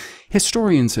trade,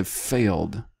 historians have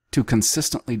failed to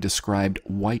consistently describe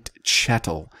white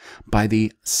chattel by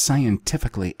the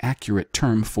scientifically accurate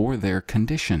term for their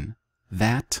condition,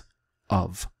 that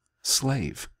of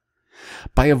slave.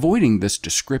 By avoiding this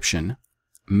description,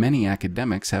 many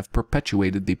academics have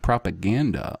perpetuated the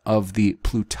propaganda of the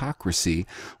plutocracy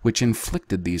which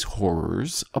inflicted these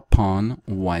horrors upon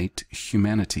white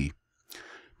humanity.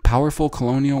 Powerful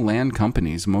colonial land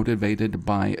companies, motivated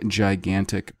by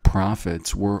gigantic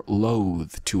profits, were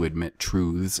loath to admit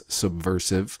truths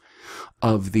subversive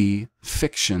of the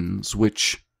fictions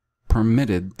which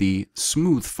permitted the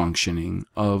smooth functioning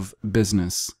of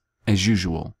business as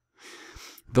usual.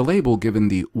 The label given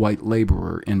the white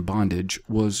laborer in bondage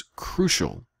was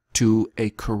crucial to a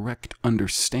correct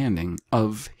understanding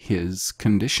of his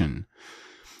condition.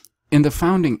 In the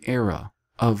founding era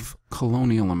of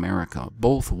colonial America,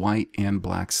 both white and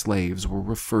black slaves were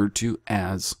referred to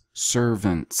as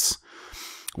servants.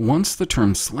 Once the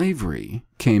term slavery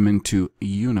came into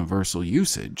universal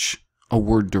usage, a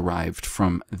word derived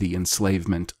from the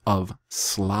enslavement of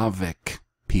Slavic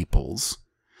peoples,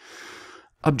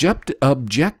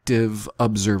 objective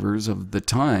observers of the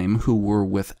time who were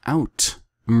without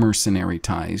mercenary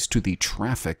ties to the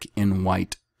traffic in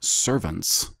white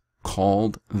servants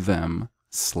called them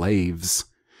slaves.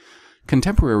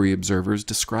 Contemporary observers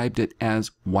described it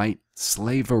as white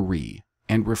slavery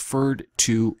and referred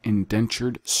to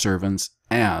indentured servants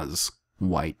as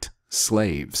white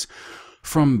slaves.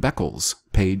 From Beckles,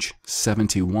 page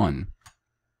 71.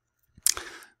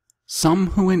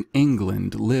 Some who in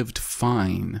England lived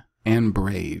fine and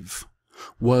brave,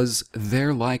 was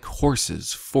there like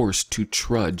horses forced to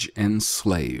trudge and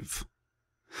slave.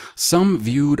 Some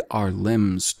viewed our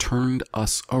limbs turned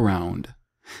us around,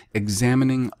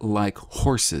 examining like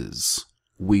horses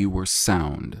we were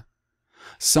sound.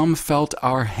 Some felt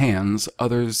our hands,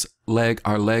 others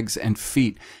our legs and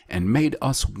feet, and made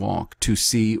us walk to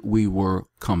see we were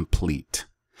complete.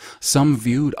 Some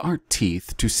viewed our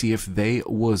teeth to see if they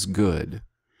was good,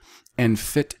 and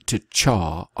fit to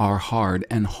chaw our hard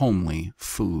and homely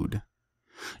food.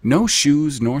 No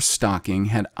shoes nor stocking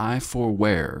had I for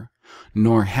wear,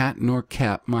 nor hat nor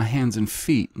cap, my hands and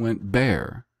feet went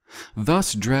bare.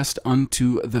 Thus dressed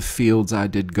unto the fields I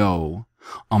did go,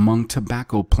 among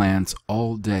tobacco plants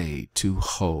all day to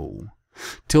hoe,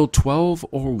 till 12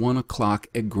 or 1 o'clock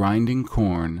at grinding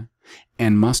corn,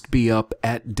 and must be up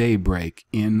at daybreak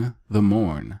in the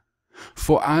morn.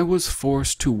 For I was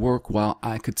forced to work while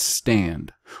I could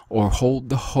stand, or hold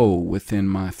the hoe within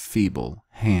my feeble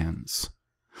hands.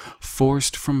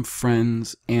 Forced from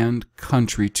friends and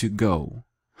country to go,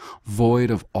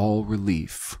 void of all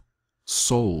relief,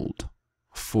 sold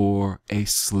for a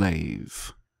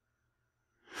slave.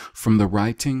 From the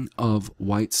writing of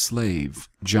White Slave,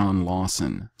 John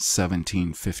Lawson,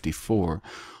 1754,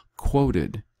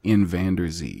 quoted in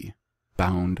Vanderzee,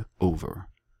 bound over.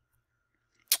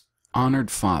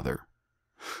 Honored Father,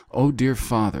 O dear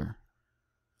Father,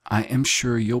 I am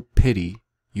sure you'll pity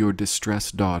your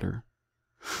distressed daughter.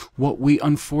 What we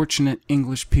unfortunate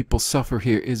English people suffer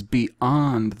here is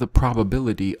beyond the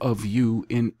probability of you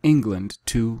in England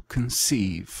to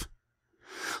conceive.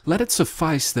 Let it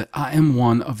suffice that I am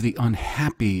one of the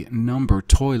unhappy number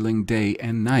toiling day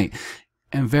and night,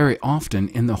 and very often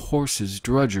in the horse's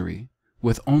drudgery,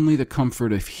 with only the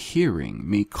comfort of hearing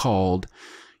me called,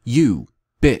 "You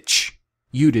bitch,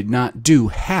 you did not do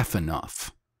half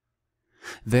enough."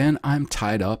 Then I'm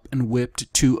tied up and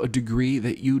whipped to a degree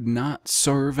that you'd not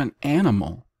serve an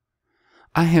animal.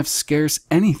 I have scarce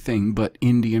anything but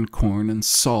Indian corn and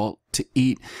salt to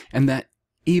eat, and that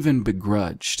even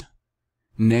begrudged.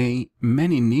 Nay,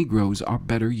 many Negroes are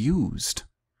better used.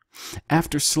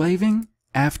 After slaving,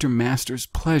 after master's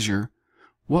pleasure,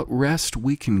 what rest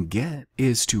we can get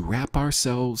is to wrap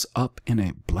ourselves up in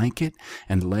a blanket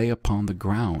and lay upon the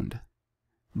ground.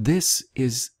 This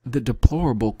is the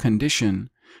deplorable condition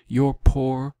your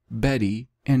poor Betty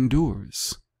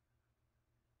endures.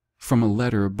 From a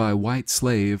letter by white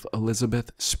slave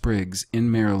Elizabeth Spriggs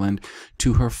in Maryland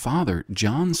to her father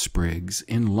John Spriggs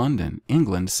in London,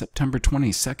 England, September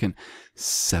 22nd,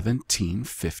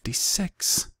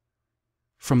 1756.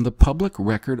 from the Public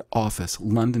Record Office,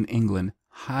 London, England,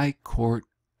 High Court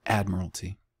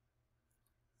Admiralty.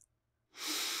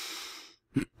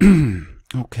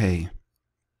 Okay.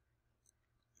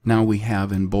 Now we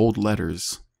have in bold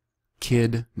letters,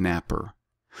 kidnapper.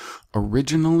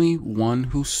 Originally one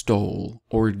who stole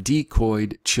or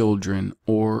decoyed children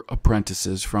or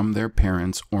apprentices from their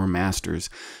parents or masters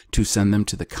to send them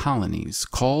to the colonies,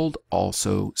 called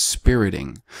also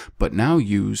spiriting, but now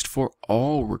used for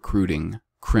all recruiting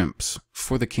crimps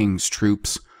for the king's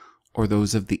troops or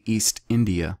those of the East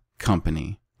India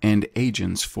Company, and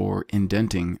agents for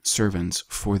indenting servants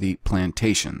for the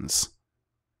plantations.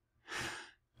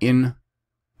 In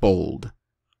bold,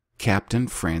 Captain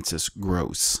Francis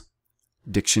Gross,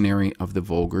 Dictionary of the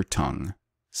Vulgar Tongue,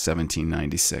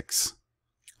 1796.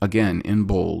 Again, in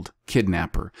bold,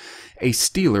 kidnapper, a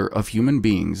stealer of human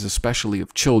beings, especially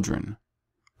of children.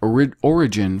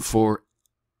 Origin for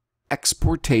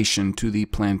exportation to the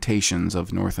plantations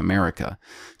of North America,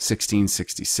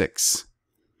 1666.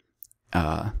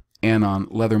 And on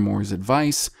Leathermore's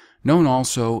advice, known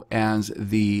also as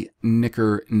the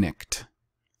knicker-nicked.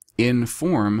 In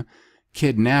form,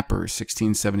 kidnapper,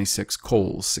 1676,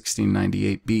 Coles,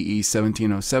 1698, B.E.,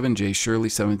 1707, J. Shirley,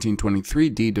 1723,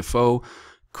 D. Defoe,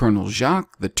 Colonel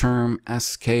Jacques, the term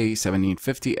S.K.,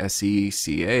 1750,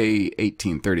 S.E.C.A.,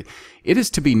 1830. It is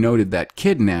to be noted that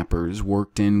kidnappers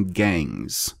worked in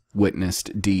gangs,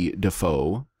 witnessed D.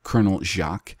 Defoe, Colonel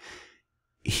Jacques.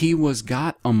 He was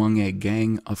got among a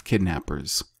gang of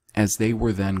kidnappers, as they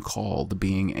were then called,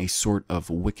 being a sort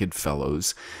of wicked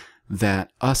fellows,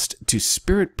 that used to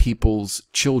spirit people's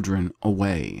children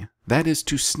away, that is,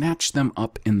 to snatch them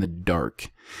up in the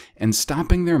dark, and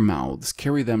stopping their mouths,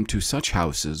 carry them to such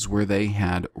houses where they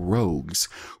had rogues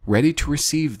ready to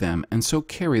receive them, and so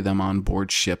carry them on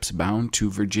board ships bound to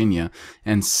Virginia,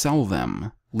 and sell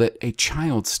them, lit a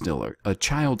child stealer,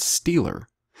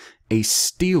 a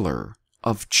stealer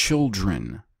of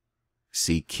children.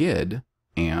 See kid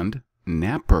and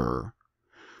napper.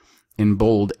 In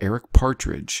bold, Eric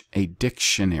Partridge, a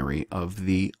dictionary of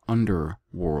the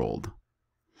underworld.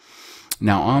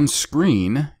 Now on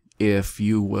screen, if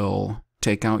you will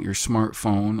take out your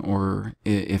smartphone, or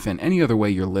if in any other way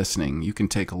you're listening, you can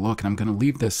take a look. And I'm going to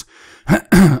leave this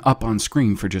up on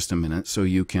screen for just a minute so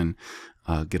you can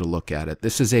get a look at it.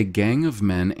 This is a gang of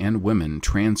men and women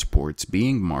transports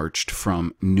being marched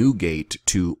from Newgate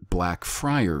to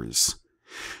Blackfriars,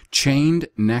 chained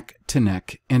neck to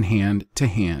neck and hand to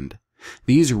hand.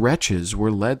 These wretches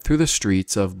were led through the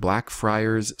streets of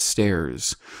Blackfriars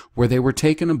Stairs, where they were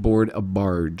taken aboard a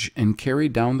barge and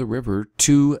carried down the river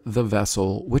to the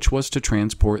vessel which was to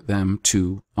transport them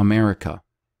to America.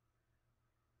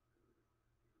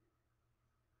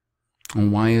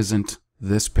 And why isn't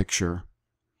this picture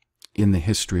in the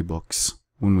history books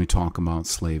when we talk about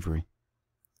slavery?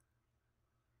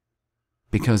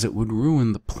 Because it would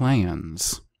ruin the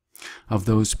plans of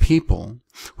those people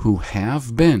who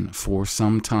have been for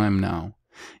some time now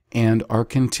and are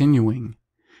continuing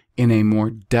in a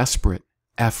more desperate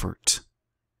effort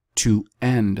to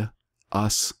end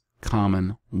us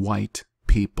common white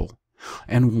people.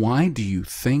 And why do you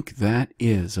think that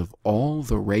is? Of all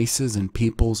the races and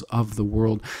peoples of the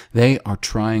world, they are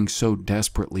trying so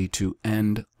desperately to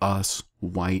end us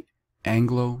white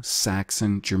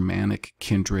Anglo-Saxon Germanic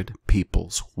kindred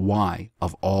peoples. Why,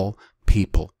 of all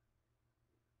people?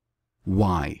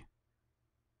 Why?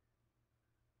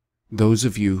 Those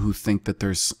of you who think that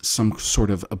there's some sort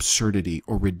of absurdity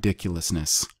or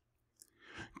ridiculousness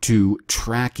to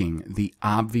tracking the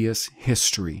obvious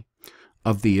history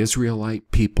of the Israelite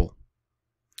people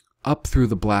up through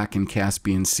the Black and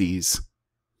Caspian Seas,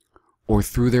 or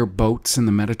through their boats in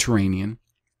the Mediterranean,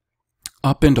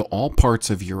 up into all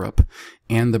parts of Europe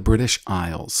and the British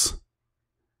Isles,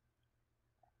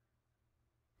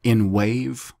 in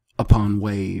wave upon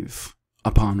wave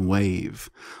upon wave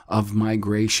of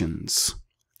migrations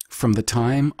from the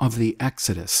time of the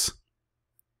Exodus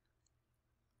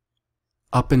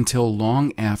up until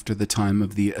long after the time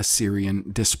of the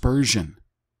Assyrian dispersion.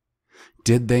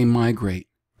 Did they migrate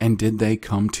and did they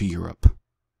come to Europe?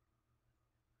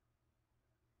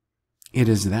 It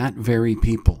is that very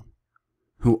people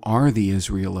who are the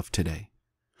Israel of today.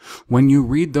 When you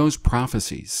read those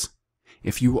prophecies,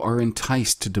 if you are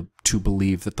enticed to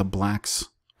believe that the blacks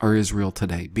are Israel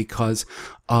today because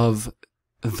of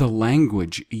the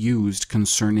language used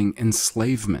concerning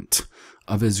enslavement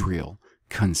of Israel,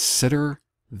 consider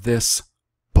this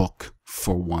book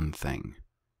for one thing.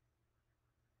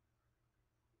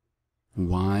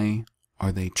 Why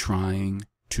are they trying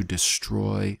to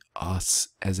destroy us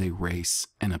as a race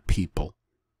and a people?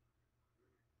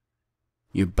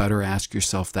 You better ask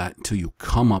yourself that until you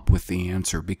come up with the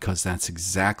answer, because that's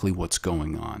exactly what's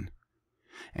going on.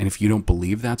 And if you don't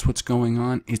believe that's what's going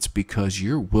on, it's because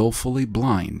you're willfully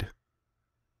blind.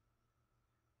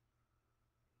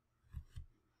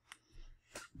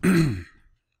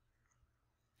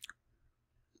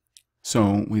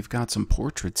 So we've got some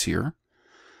portraits here.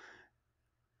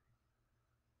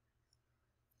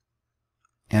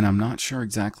 And I'm not sure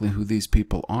exactly who these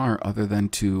people are, other than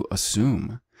to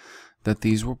assume that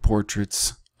these were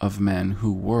portraits of men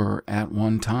who were at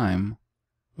one time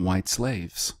white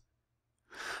slaves.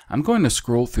 I'm going to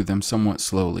scroll through them somewhat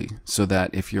slowly so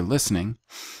that if you're listening,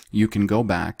 you can go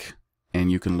back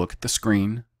and you can look at the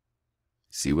screen,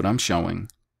 see what I'm showing.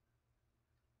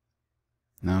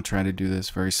 Now I'll try to do this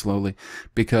very slowly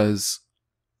because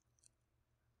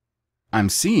I'm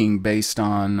seeing, based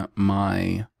on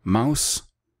my mouse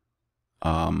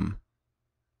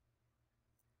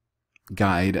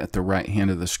guide at the right hand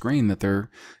of the screen, that there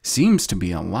seems to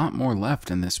be a lot more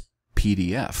left in this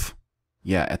PDF.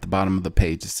 Yeah, at the bottom of the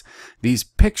page. These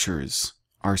pictures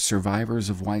are survivors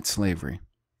of white slavery.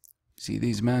 See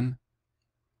these men?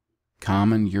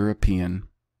 Common European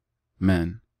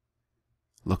men.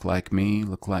 Look like me,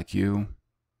 look like you.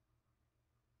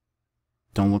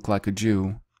 Don't look like a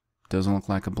Jew. Doesn't look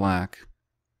like a black.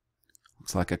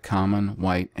 Looks like a common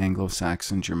white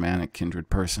Anglo-Saxon Germanic kindred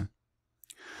person.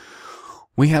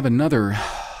 We have another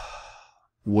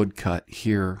woodcut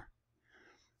here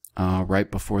right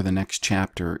before the next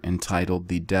chapter, entitled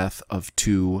The Death of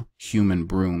Two Human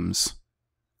Brooms.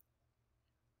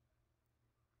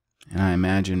 And I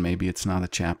imagine maybe it's not a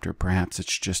chapter, perhaps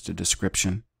it's just a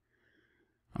description.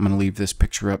 I'm going to leave this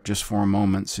picture up just for a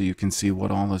moment so you can see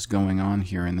what all is going on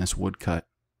here in this woodcut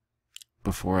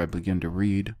before I begin to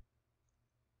read.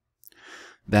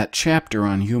 That chapter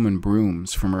on human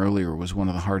brooms from earlier was one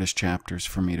of the hardest chapters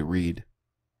for me to read.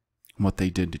 What they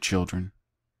did to children.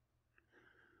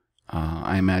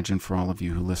 I imagine for all of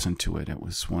you who listened to it, it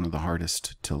was one of the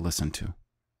hardest to listen to,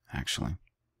 actually.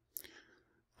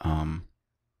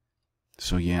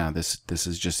 So yeah, this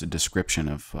is just a description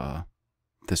of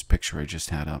this picture I just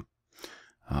had up.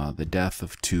 The death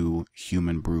of two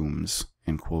human brooms,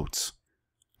 in quotes.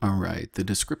 All right, the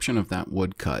description of that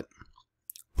woodcut.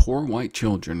 Poor white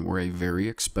children were a very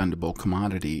expendable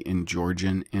commodity in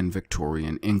Georgian and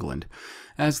Victorian England,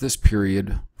 as this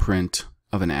period print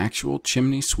of an actual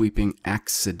chimney-sweeping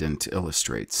accident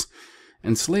illustrates.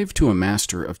 Enslaved to a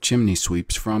master of chimney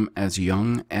sweeps from as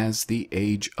young as the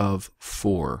age of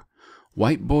 4,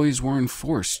 white boys were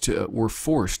forced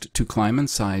to climb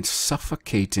inside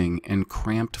suffocating and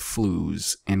cramped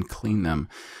flues and clean them.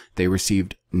 They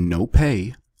received no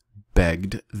pay,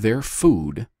 begged their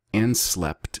food, and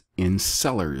slept in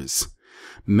cellars.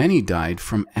 Many died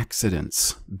from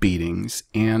accidents, beatings,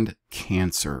 and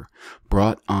cancer,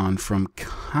 brought on from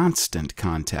constant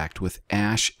contact with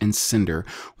ash and cinder,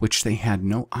 which they had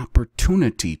no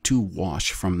opportunity to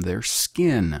wash from their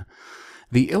skin.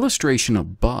 The illustration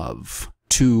above,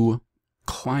 two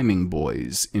climbing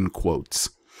boys, in quotes,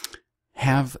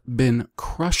 have been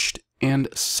crushed and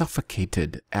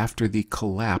suffocated after the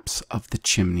collapse of the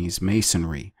chimney's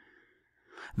masonry.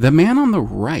 The man on the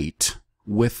right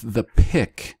with the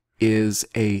pick is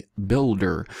a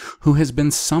builder who has been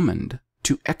summoned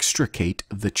to extricate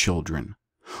the children.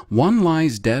 One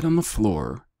lies dead on the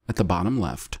floor at the bottom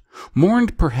left,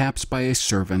 mourned perhaps by a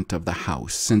servant of the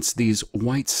house, since these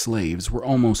white slaves were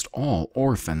almost all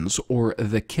orphans or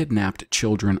the kidnapped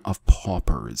children of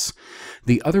paupers.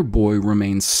 The other boy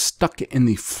remains stuck in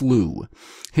the flue.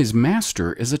 His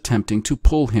master is attempting to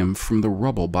pull him from the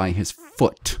rubble by his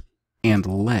foot and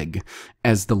leg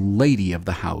as the lady of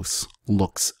the house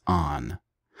looks on.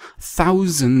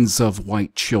 Thousands of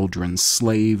white children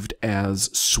slaved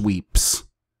as sweeps.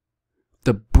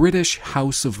 The British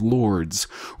House of Lords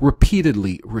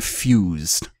repeatedly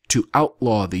refused to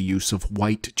outlaw the use of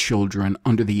white children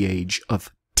under the age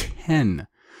of 10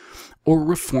 or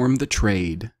reform the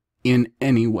trade in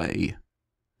any way.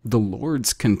 The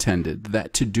Lords contended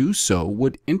that to do so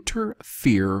would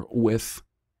interfere with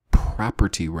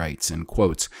property rights, in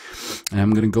quotes. And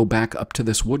I'm going to go back up to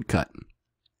this woodcut.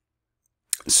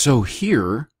 So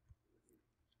here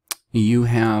you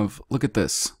have, look at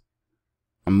this.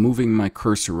 I'm moving my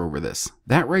cursor over this.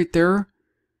 That right there,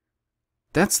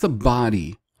 that's the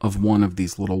body of one of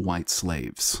these little white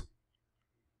slaves.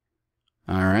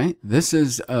 All right, this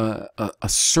is a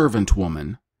servant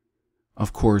woman,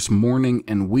 of course, mourning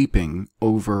and weeping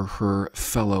over her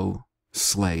fellow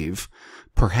slave.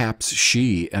 Perhaps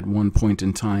she, at one point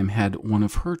in time, had one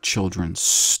of her children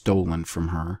stolen from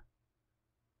her.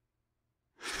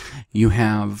 You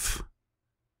have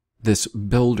this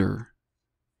builder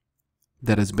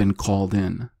that has been called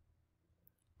in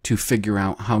to figure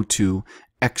out how to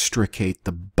extricate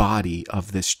the body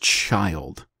of this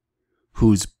child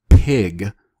whose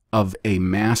pig of a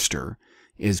master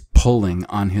is pulling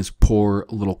on his poor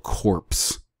little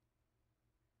corpse.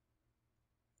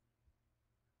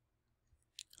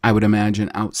 I would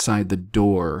imagine outside the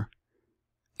door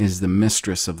is the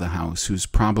mistress of the house, who's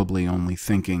probably only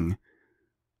thinking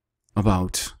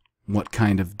about what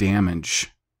kind of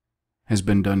damage has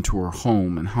been done to her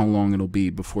home and how long it'll be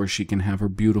before she can have her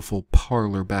beautiful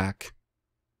parlor back.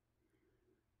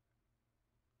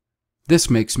 This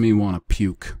makes me want to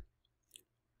puke.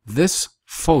 This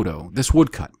photo, this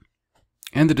woodcut,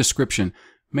 and the description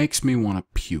makes me want to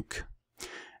puke.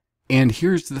 And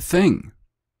here's the thing.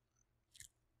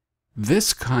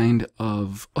 This kind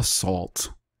of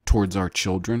assault towards our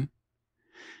children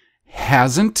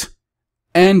hasn't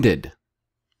ended.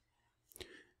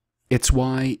 It's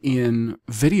why in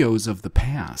videos of the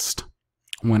past,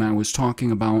 when I was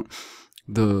talking about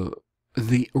the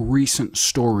recent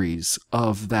stories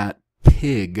of that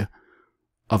pig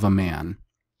of a man,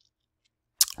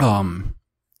 that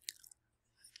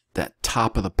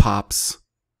Top of the Pops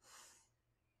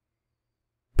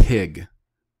pig,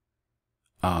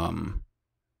 of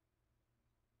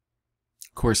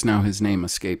course now his name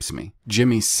escapes me,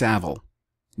 Jimmy Savile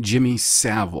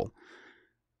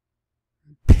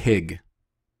pig,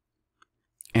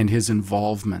 and his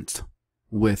involvement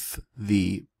with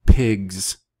the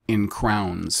pigs in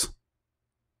crowns,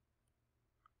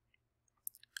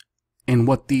 and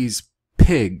what these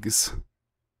pigs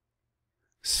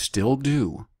still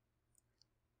do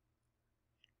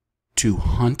to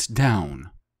hunt down,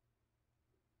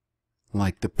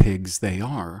 like the pigs they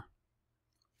are,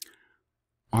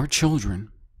 our children.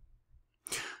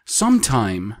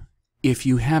 Sometime, if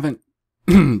you haven't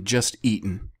just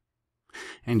eaten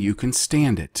and you can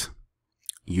stand it,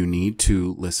 you need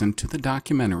to listen to the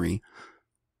documentary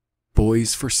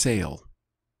Boys for Sale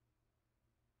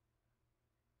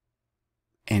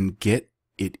and get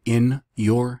it in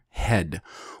your head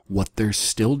what they're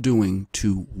still doing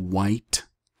to white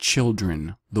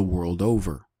children the world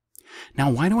over.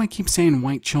 Now, why do I keep saying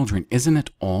white children? Isn't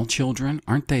it all children?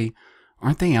 Aren't they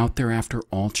out there after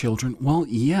all children? Well,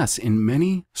 yes, in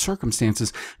many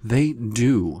circumstances, they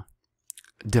do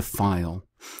defile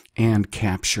and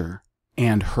capture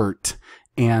and hurt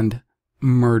and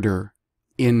murder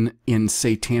in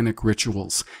satanic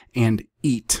rituals and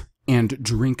eat and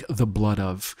drink the blood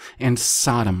of and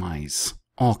sodomize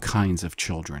all kinds of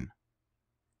children.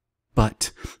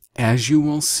 But as you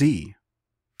will see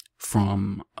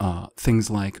from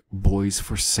things like Boys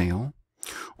for Sale,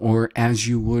 or as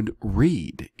you would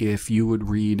read, if you would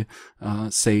read,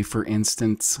 say, for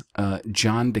instance,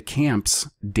 John DeCamp's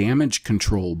damage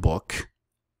control book,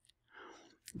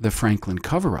 The Franklin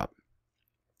Cover-Up,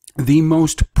 the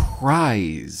most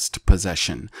prized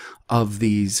possession of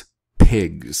these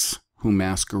pigs who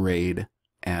masquerade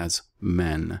as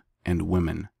men and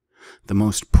women, the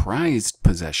most prized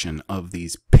possession of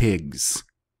these pigs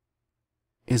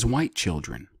is white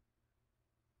children.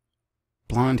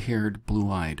 Blonde-haired,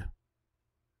 blue-eyed,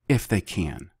 if they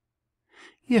can.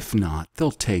 If not,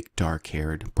 they'll take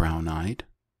dark-haired, brown-eyed.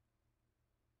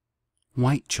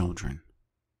 White children.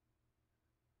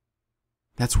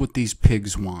 That's what these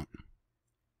pigs want.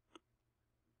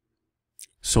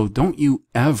 So don't you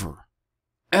ever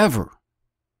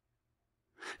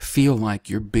feel like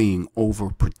you're being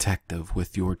overprotective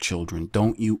with your children.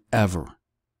 Don't you ever.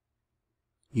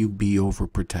 You be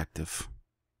overprotective.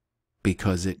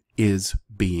 Because it is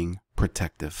being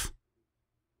protective.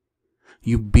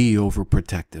 You be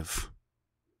overprotective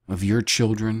of your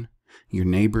children, your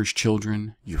neighbor's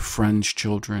children, your friend's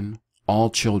children, all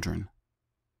children.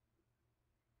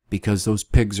 Because those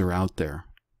pigs are out there.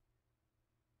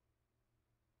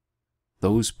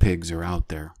 Those pigs are out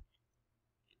there.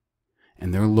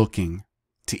 And they're looking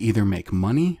to either make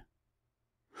money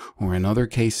or, in other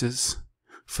cases,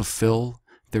 fulfill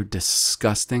their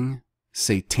disgusting,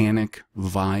 satanic,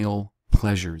 vile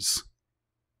pleasures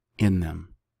in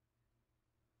them.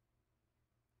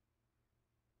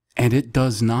 And it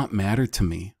does not matter to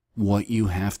me what you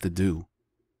have to do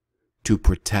to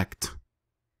protect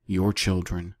your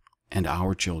children and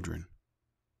our children.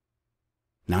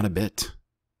 Not a bit.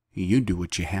 You do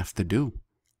what you have to do.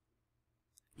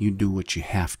 You do what you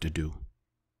have to do.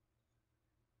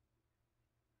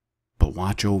 But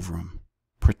watch over them.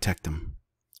 Protect them.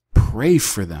 Pray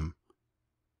for them.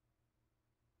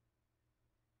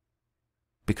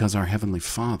 Because our Heavenly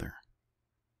Father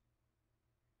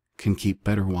can keep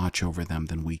better watch over them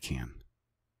than we can.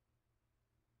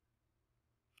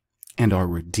 And our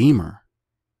Redeemer,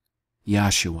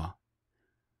 Yahshua,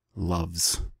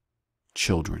 loves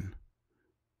children.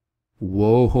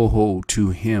 Woe to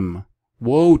him,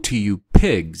 woe to you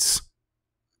pigs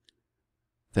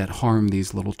that harm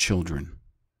these little children.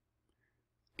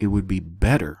 It would be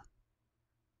better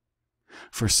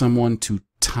for someone to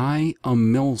tie a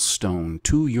millstone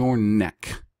to your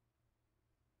neck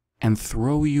and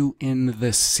throw you in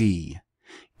the sea,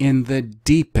 in the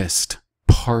deepest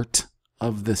part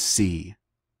of the sea,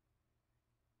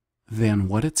 than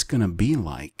what it's going to be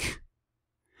like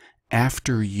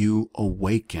after you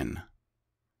awaken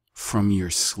from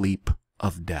your sleep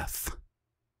of death,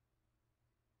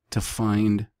 to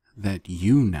find that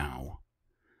you now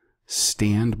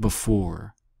stand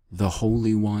before the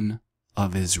Holy One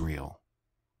of Israel,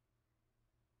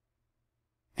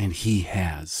 and he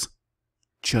has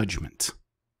judgment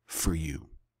for you.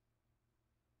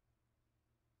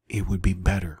 It would be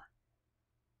better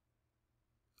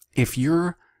if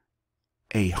you're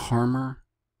a harmer,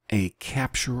 a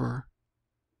capturer,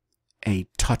 a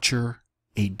toucher,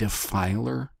 a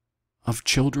defiler of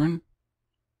children.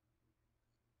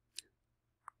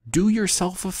 Do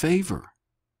yourself a favor.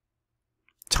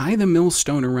 Tie the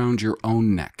millstone around your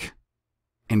own neck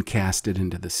and cast it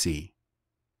into the sea.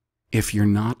 If you're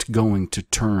not going to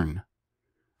turn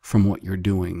from what you're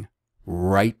doing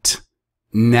right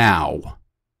now,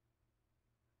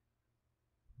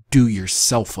 do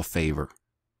yourself a favor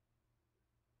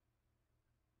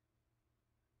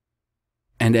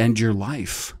and end your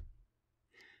life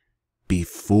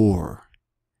before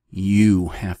you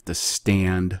have to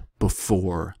stand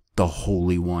before the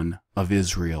Holy One of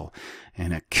Israel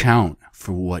and account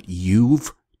for what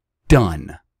you've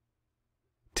done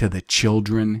to the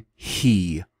children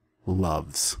he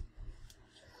loves.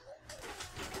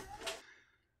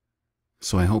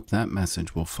 So I hope that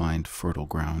message will find fertile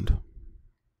ground.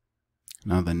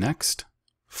 Now the next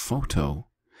photo,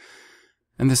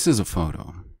 and this is a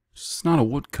photo, it's not a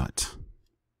woodcut.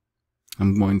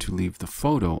 I'm going to leave the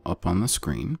photo up on the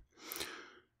screen.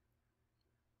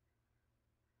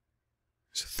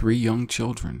 It's 3 young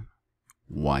children,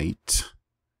 white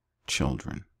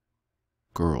children,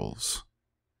 girls.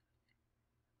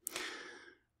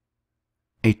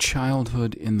 A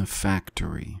childhood in the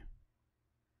factory.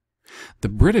 The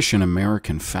British and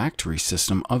American factory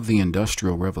system of the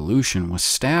Industrial Revolution was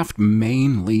staffed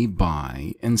mainly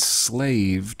by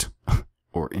enslaved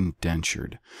or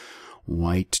indentured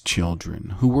white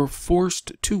children who were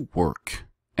forced to work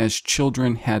as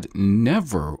children had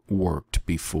never worked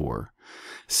before.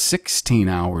 16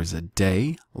 hours a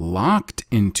day, locked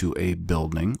into a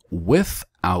building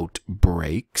without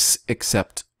breaks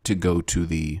except to go to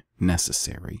the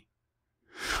necessary.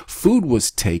 Food was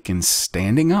taken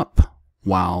standing up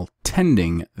while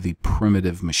tending the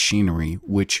primitive machinery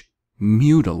which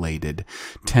mutilated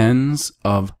tens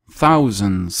of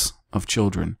thousands of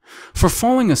children. For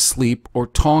falling asleep or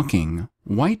talking,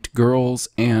 white girls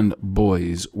and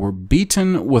boys were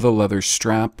beaten with a leather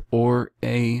strap or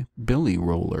a billy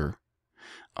roller,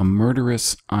 a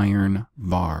murderous iron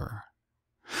bar.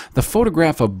 The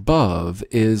photograph above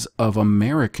is of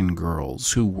American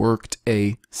girls who worked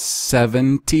a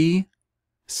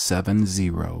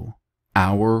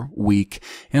 70-hour week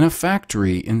in a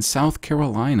factory in South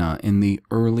Carolina in the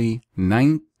early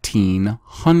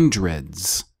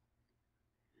 1900s.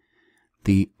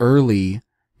 The early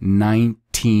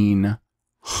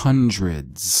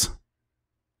 1900s.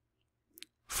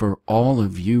 For all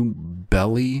of you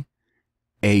belly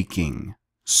aching,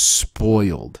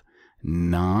 spoiled,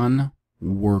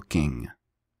 non-working,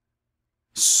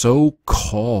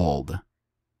 so-called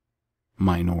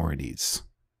minorities.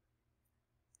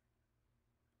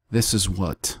 This is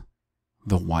what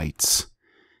the whites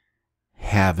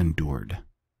have endured.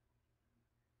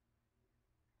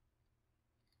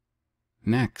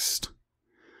 Next,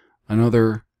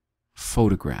 another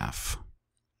photograph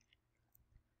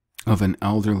of an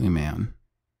elderly man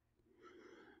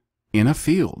in a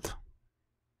field,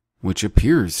 which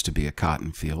appears to be a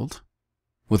cotton field,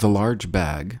 with a large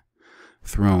bag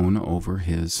thrown over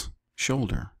his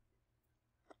shoulder.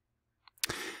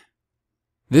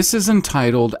 This is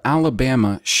entitled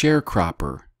Alabama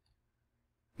Sharecropper,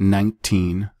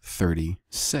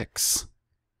 1936.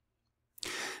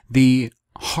 The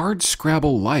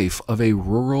hardscrabble life of a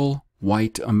rural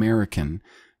white American,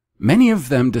 many of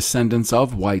them descendants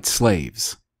of white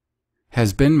slaves,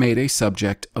 has been made a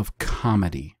subject of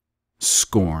comedy,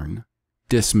 scorn,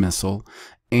 dismissal,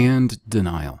 and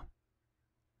denial.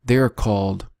 They are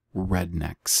called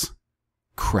rednecks,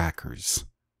 crackers,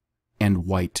 and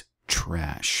white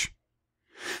trash.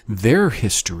 Their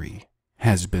history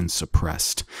has been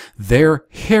suppressed, their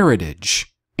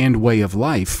heritage and way of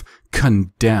life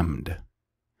condemned.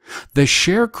 The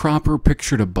sharecropper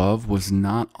pictured above was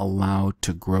not allowed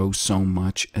to grow so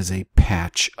much as a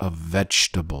patch of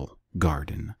vegetable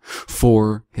garden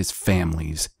for his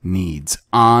family's needs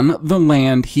on the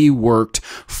land he worked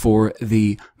for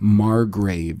the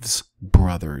Margraves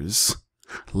brothers,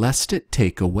 lest it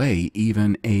take away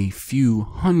even a few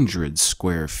hundred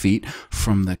square feet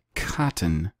from the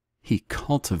cotton he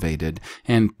cultivated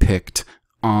and picked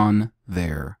on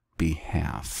their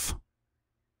behalf.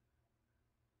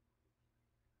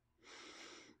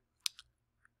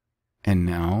 And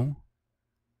now,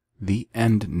 the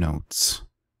end notes.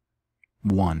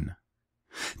 1.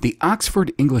 The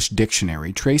Oxford English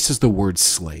Dictionary traces the word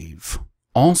slave,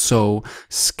 also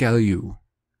skelew,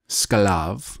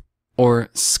 skalav, or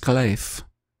sklave,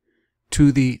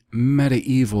 to the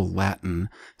medieval Latin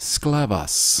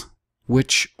sklavas,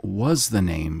 which was the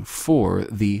name for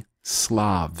the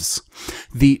Slavs.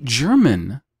 The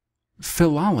German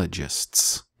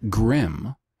philologists,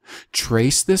 Grimm,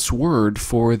 trace this word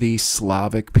for the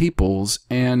Slavic peoples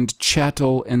and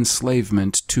chattel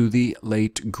enslavement to the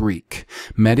late Greek,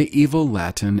 medieval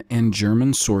Latin, and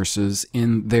German sources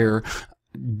in their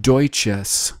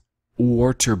Deutsches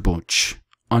Wörterbuch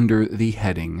under the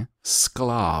heading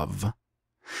Sklav.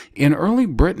 In early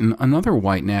Britain, another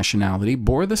white nationality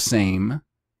bore the same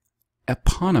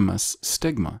eponymous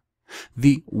stigma.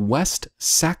 The West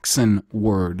Saxon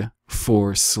word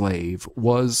for slave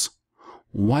was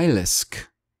Wylisk,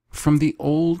 from the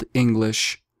Old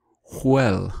English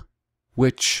Hwel,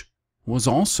 which was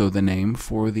also the name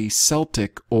for the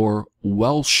Celtic or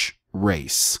Welsh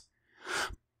race,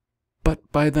 but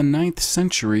by the 9th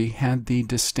century had the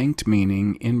distinct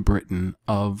meaning in Britain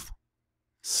of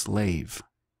slave.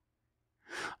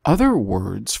 Other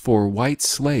words for white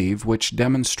slave which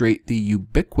demonstrate the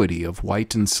ubiquity of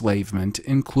white enslavement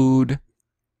include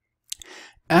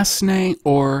esne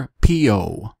or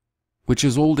po, which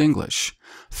is Old English.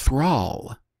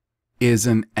 Thrall is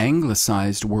an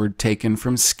anglicized word taken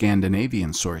from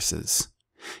Scandinavian sources.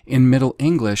 In Middle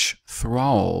English,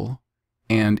 thrall,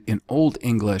 and in Old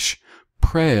English,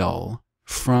 prael,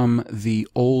 from the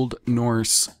Old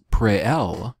Norse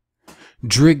prael.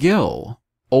 Drigil,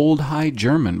 Old High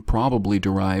German, probably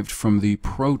derived from the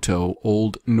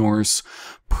Proto-Old Norse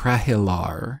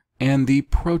prahilar, and the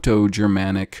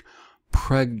Proto-Germanic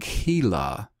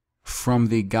praghila, from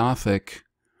the Gothic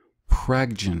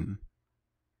praggen.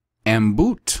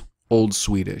 Ambut, Old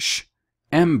Swedish.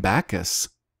 Ambacus,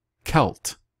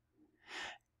 Celt.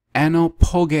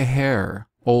 Anopogeher,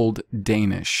 Old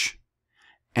Danish.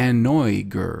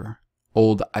 Anoigur,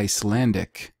 Old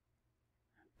Icelandic.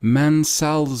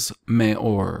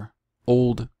 Mansalsmeor,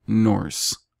 Old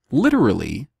Norse.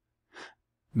 Literally,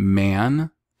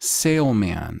 man,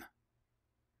 sailman.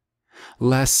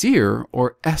 Lasir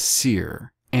or Essir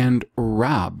and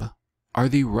Rab are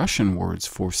the Russian words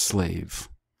for slave.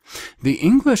 The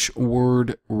English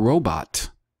word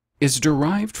robot is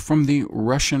derived from the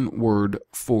Russian word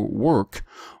for work,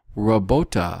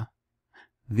 robota,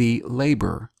 the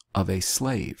labor of a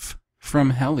slave, from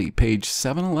Helly, page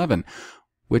 711,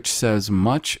 which says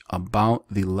much about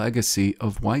the legacy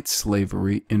of white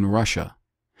slavery in Russia.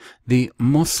 The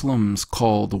Muslims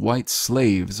called white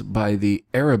slaves by the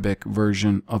Arabic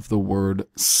version of the word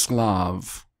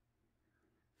Slav,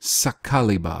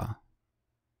 Sakaliba.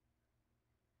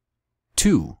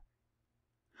 2.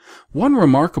 One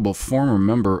remarkable former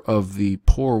member of the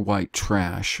poor white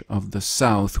trash of the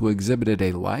South who exhibited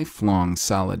a lifelong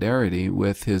solidarity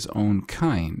with his own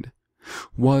kind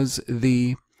was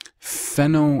the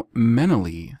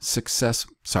phenomenally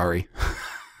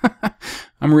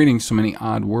I'm reading so many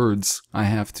odd words. I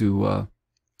have to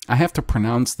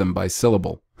pronounce them by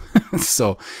syllable.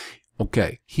 So,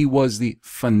 okay, he was the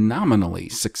phenomenally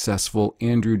successful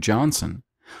Andrew Johnson,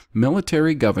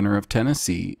 military governor of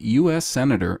Tennessee, U.S.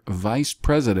 Senator, Vice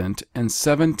President, and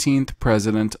 17th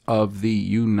President of the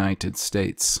United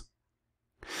States.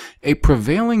 A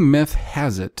prevailing myth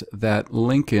has it that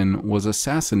Lincoln was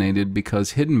assassinated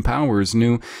because hidden powers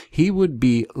knew he would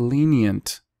be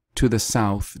lenient to the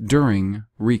South during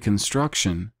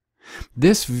Reconstruction.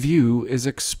 This view is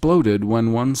exploded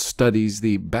when one studies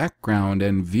the background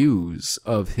and views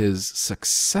of his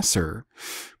successor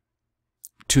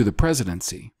to the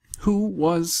presidency, who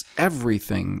was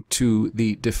everything to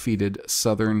the defeated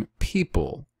Southern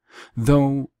people,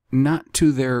 though not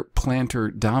to their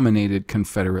planter-dominated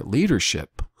Confederate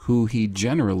leadership, who he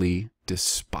generally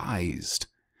despised,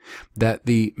 that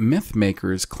the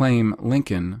myth-makers claim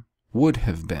Lincoln would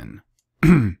have been.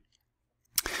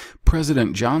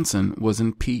 President Johnson was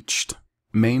impeached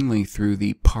mainly through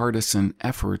the partisan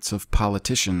efforts of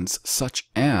politicians such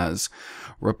as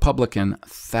Representative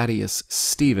Thaddeus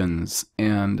Stevens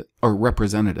and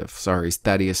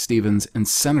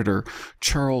Senator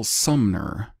Charles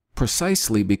Sumner,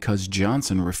 precisely because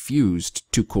Johnson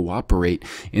refused to cooperate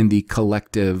in the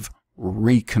collective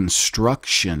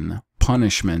Reconstruction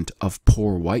punishment of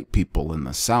poor white people in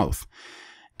the South.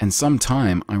 And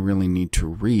sometime I really need to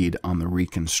read on the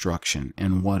Reconstruction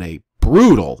and what a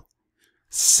brutal,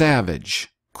 savage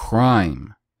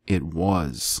crime it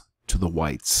was to the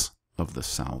whites of the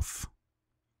South.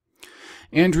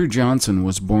 Andrew Johnson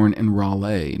was born in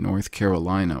Raleigh, North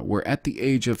Carolina, where at the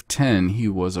age of 10 he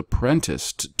was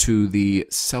apprenticed to the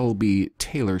Selby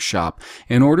tailor shop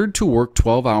and ordered to work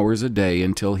 12 hours a day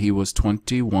until he was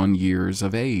 21 years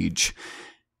of age.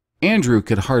 Andrew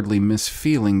could hardly miss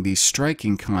feeling the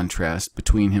striking contrast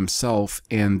between himself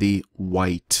and the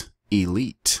white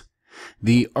elite.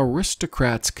 The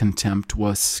aristocrat's contempt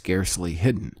was scarcely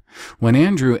hidden. When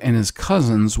Andrew and his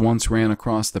cousins once ran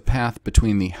across the path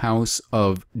between the house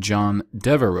of John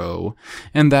Devereux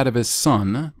and that of his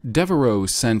son, Devereux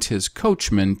sent his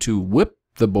coachman to whip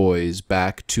the boys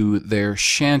back to their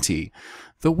shanty.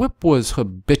 The whip was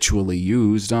habitually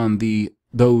used on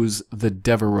those the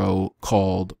Devereux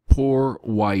called poor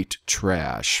white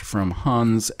trash, from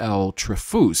Hans L.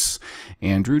 Trefus,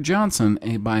 Andrew Johnson,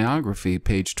 a biography,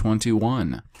 page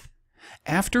 21.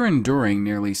 After enduring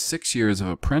nearly 6 years of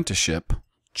apprenticeship,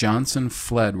 Johnson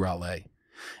fled Raleigh.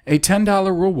 A $10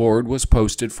 reward was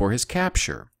posted for his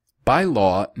capture. By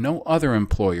law, no other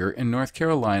employer in North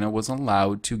Carolina was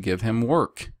allowed to give him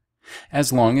work.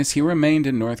 As long as he remained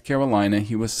in North Carolina,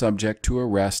 he was subject to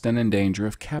arrest and in danger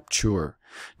of capture.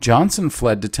 Johnson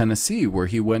fled to Tennessee, where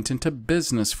he went into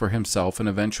business for himself and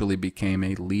eventually became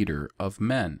a leader of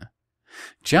men.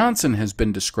 Johnson has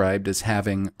been described as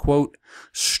having, quote,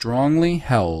 strongly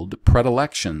held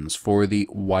predilections for the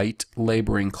white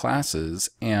laboring classes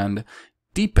and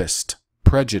deepest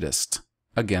prejudice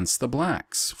against the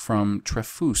blacks, from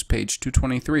Trefus, page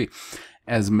 223.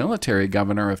 As military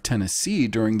governor of Tennessee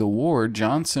during the war,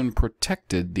 Johnson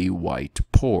protected the white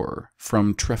poor,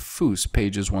 from Trefus,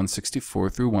 pages 164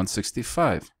 through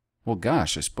 165. Well,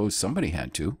 gosh, I suppose somebody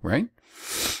had to, right?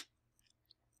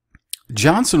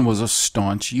 Johnson was a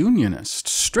staunch Unionist,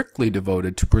 strictly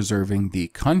devoted to preserving the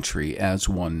country as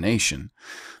one nation.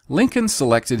 Lincoln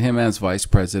selected him as vice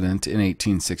president in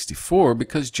 1864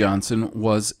 because Johnson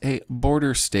was a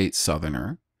border state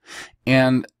Southerner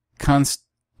and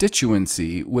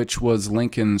constituency which was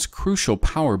Lincoln's crucial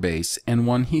power base and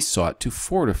one he sought to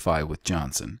fortify with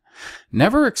Johnson,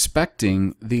 never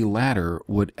expecting the latter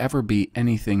would ever be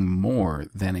anything more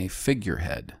than a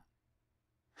figurehead.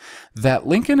 That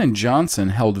Lincoln and Johnson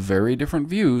held very different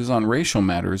views on racial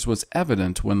matters was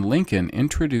evident when Lincoln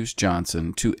introduced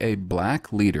Johnson to a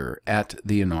black leader at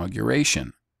the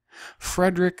inauguration.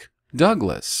 Frederick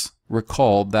Douglass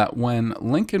recalled that when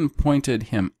Lincoln pointed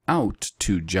him out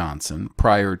to Johnson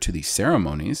prior to the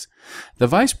ceremonies, the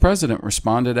vice president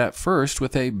responded at first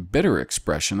with a bitter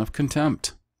expression of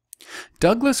contempt.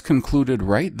 Douglass concluded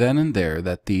right then and there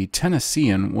that the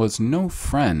Tennessean was no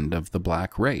friend of the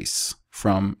black race,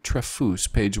 from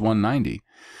Trefus, page 190.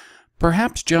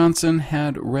 Perhaps Johnson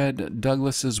had read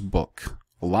Douglass's book,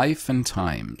 Life and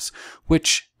Times,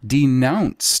 which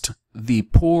denounced the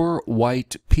poor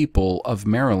white people of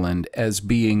Maryland as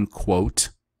being, quote,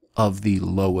 of the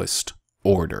lowest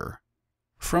order,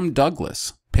 from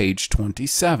Douglass, page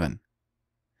 27.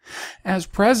 As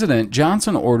president,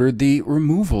 Johnson ordered the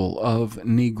removal of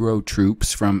Negro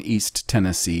troops from East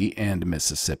Tennessee and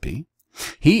Mississippi.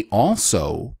 He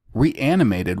also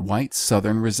reanimated white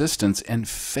Southern resistance and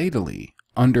fatally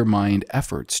undermined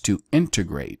efforts to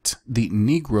integrate the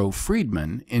Negro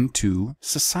freedmen into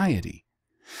society.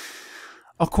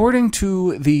 According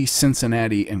to the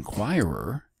Cincinnati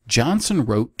Enquirer, Johnson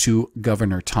wrote to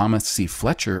Governor Thomas C.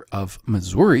 Fletcher of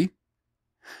Missouri,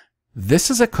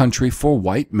 "This is a country for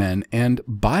white men, and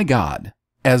by God,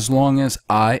 as long as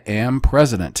I am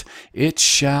president, it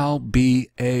shall be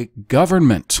a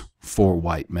government for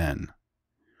white men."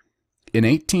 In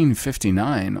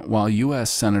 1859, while U.S.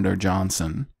 Senator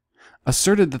Johnson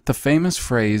asserted that the famous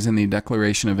phrase in the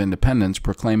Declaration of Independence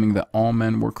proclaiming that all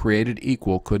men were created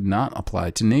equal could not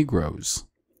apply to Negroes.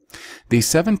 The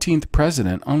 17th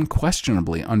president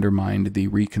unquestionably undermined the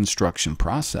Reconstruction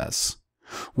process.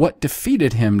 What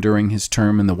defeated him during his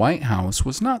term in the White House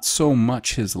was not so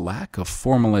much his lack of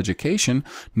formal education,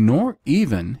 nor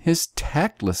even his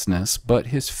tactlessness, but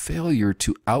his failure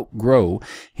to outgrow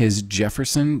his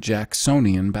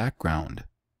Jefferson-Jacksonian background.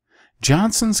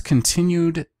 Johnson's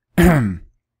continued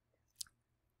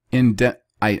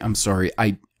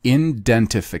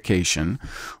identification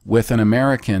with an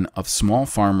American of small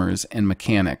farmers and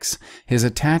mechanics, his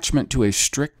attachment to a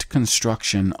strict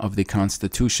construction of the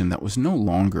Constitution that was no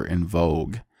longer in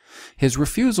vogue, his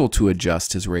refusal to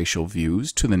adjust his racial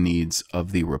views to the needs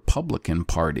of the Republican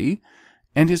Party,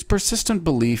 and his persistent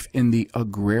belief in the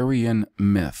agrarian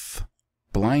myth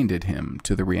blinded him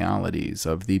to the realities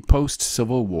of the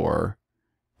post-Civil War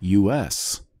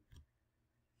U.S.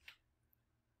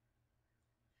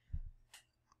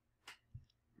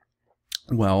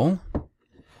 Well,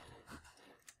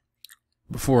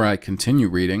 before I continue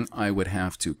reading, I would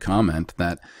have to comment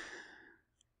that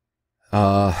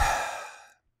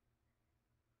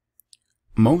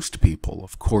most people,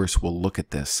 of course, will look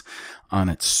at this on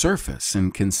its surface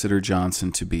and consider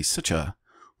Johnson to be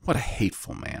what a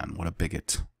hateful man, what a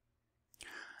bigot.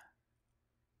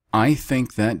 I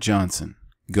think that Johnson,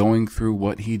 going through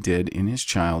what he did in his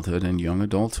childhood and young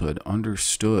adulthood,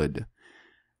 understood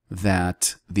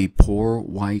that the poor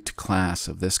white class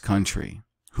of this country,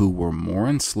 who were more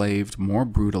enslaved, more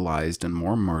brutalized, and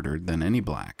more murdered than any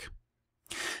black,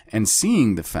 and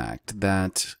seeing the fact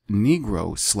that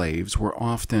Negro slaves were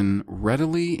often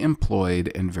readily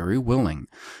employed and very willing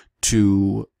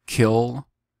to kill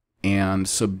and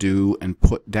subdue and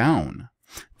put down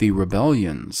the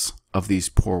rebellions of these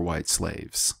poor white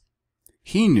slaves,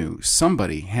 he knew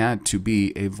somebody had to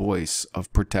be a voice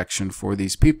of protection for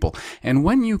these people. And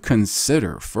when you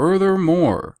consider,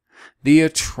 furthermore, the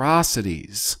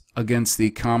atrocities against the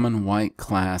common white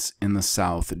class in the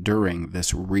South during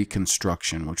this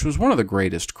Reconstruction, which was one of the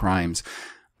greatest crimes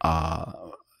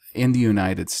in the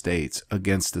United States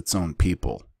against its own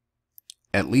people,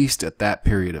 at least at that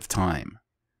period of time.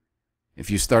 If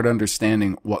you start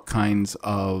understanding what kinds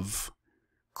of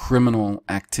criminal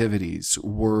activities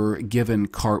were given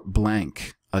carte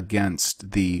blanche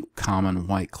against the common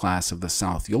white class of the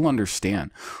South, you'll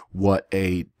understand what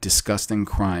a disgusting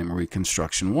crime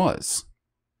Reconstruction was.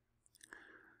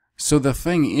 So the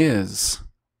thing is,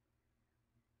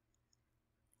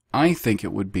 I think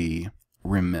it would be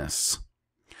remiss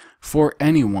for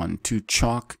anyone to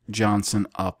chalk Johnson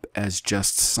up as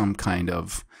just some kind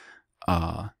of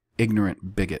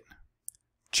ignorant bigot.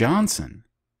 Johnson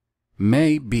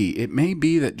it may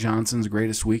be that Johnson's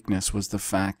greatest weakness was the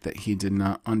fact that he did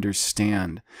not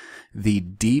understand the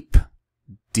deep,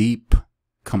 deep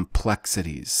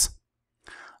complexities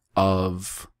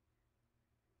of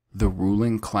the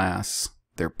ruling class,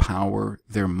 their power,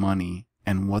 their money,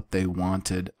 and what they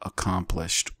wanted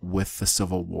accomplished with the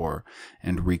Civil War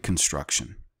and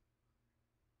Reconstruction.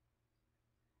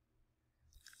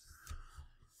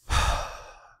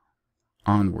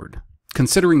 Onward.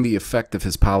 Considering the effect of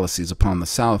his policies upon the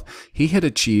South, he had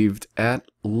achieved, at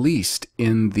least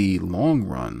in the long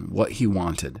run, what he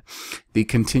wanted: the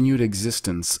continued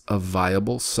existence of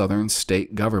viable Southern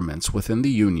state governments within the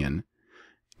Union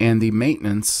and the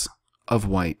maintenance of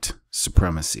white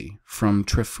supremacy. From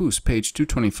Trefus, page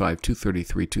 225,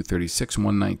 233, 236,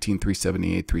 119,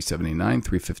 378, 379,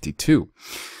 352.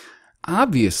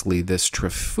 Obviously, this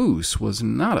Trefus was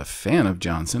not a fan of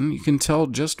Johnson. You can tell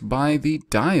just by the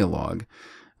dialogue.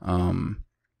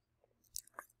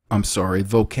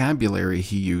 Vocabulary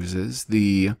he uses,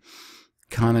 the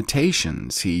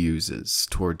connotations he uses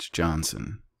towards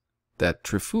Johnson, that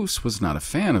Trefus was not a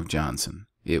fan of Johnson,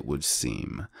 it would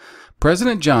seem.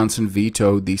 President Johnson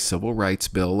vetoed the Civil Rights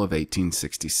Bill of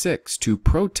 1866 to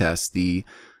protest the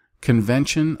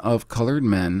Convention of Colored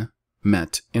Men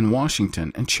met in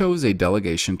Washington and chose a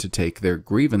delegation to take their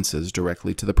grievances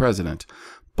directly to the president.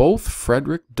 Both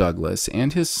Frederick Douglass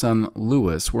and his son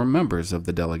Lewis were members of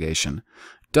the delegation.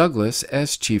 Douglass,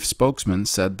 as chief spokesman,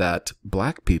 said that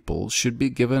black people should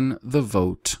be given the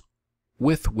vote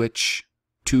with which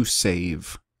to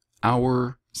save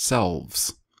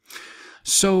ourselves.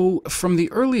 So, from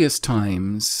the earliest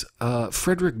times,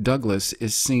 Frederick Douglass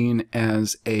is seen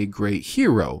as a great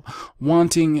hero,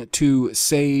 wanting to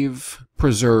save,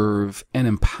 preserve, and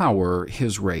empower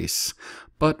his race.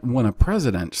 But when a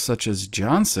president such as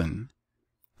Johnson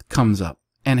comes up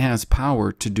and has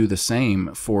power to do the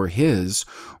same for his,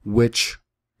 which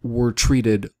were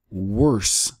treated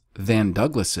worse than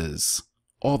Douglass's,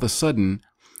 all of a sudden,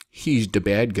 he's the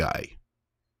bad guy.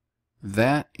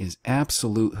 That is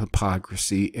absolute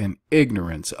hypocrisy and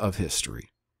ignorance of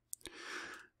history.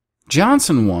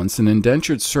 Johnson, once an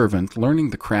indentured servant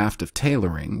learning the craft of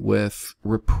tailoring with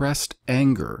repressed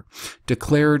anger,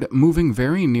 declared, moving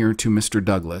very near to Mr.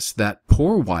 Douglass, that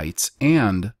poor whites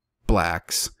and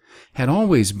blacks had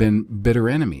always been bitter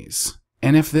enemies,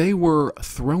 and if they were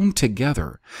thrown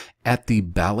together at the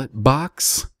ballot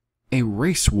box, a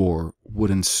race war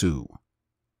would ensue.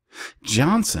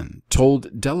 Johnson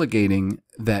told delegating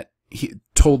that he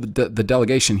told the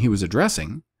delegation he was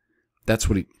addressing. That's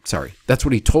what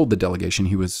he told the delegation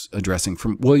he was addressing,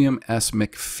 from William S.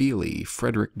 McFeely,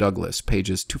 Frederick Douglass,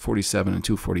 pages 247 and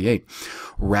 248.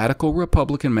 Radical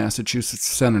Republican Massachusetts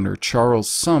Senator Charles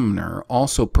Sumner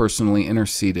also personally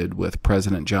interceded with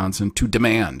President Johnson to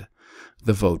demand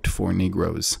the vote for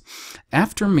Negroes.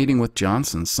 After meeting with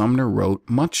Johnson, Sumner wrote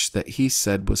much that he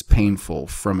said was painful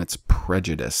from its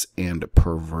prejudice and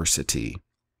perversity.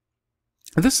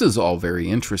 This is all very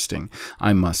interesting,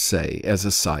 I must say, as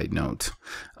a side note,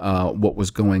 what was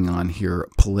going on here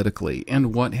politically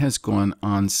and what has gone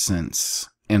on since.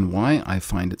 And why I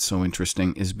find it so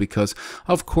interesting is because,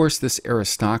 of course, this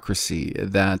aristocracy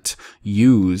that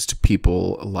used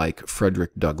people like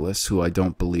Frederick Douglass, who I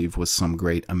don't believe was some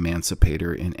great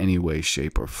emancipator in any way,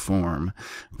 shape, or form,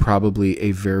 probably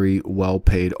a very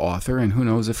well-paid author, and who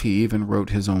knows if he even wrote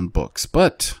his own books.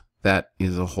 But that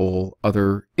is a whole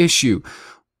other issue.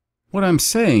 What I'm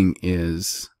saying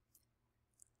is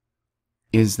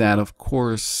that, of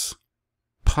course,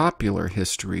 popular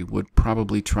history would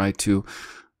probably try to,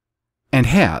 and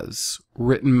has,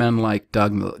 written men like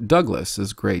Douglass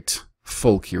as great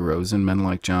folk heroes and men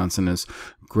like Johnson as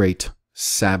great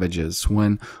savages.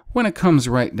 When it comes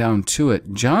right down to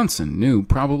it, Johnson knew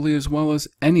probably as well as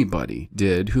anybody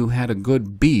did who had a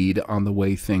good bead on the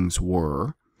way things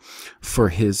were for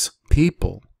his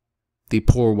people, the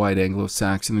poor white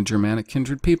Anglo-Saxon and Germanic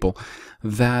kindred people,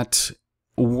 that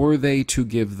were they to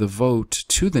give the vote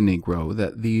to the Negro,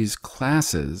 that these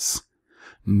classes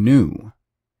knew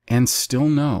and still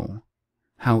know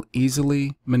how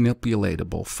easily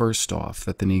manipulatable, first off,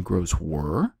 that the Negroes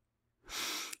were,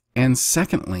 and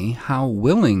secondly, how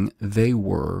willing they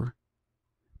were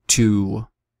to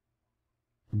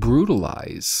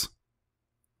brutalize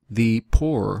the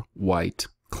poor white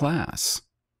class.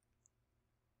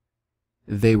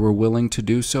 They were willing to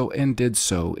do so and did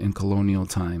so in colonial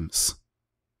times,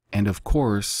 and of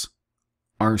course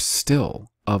are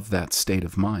still of that state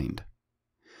of mind.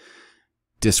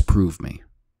 Disprove me.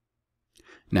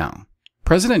 Now,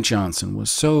 President Johnson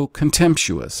was so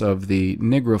contemptuous of the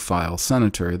Negrophile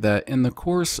senator that in the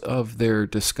course of their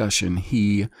discussion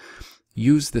he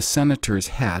used the senator's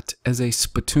hat as a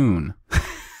spittoon.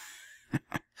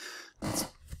 That's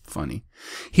funny.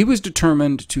 He was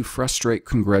determined to frustrate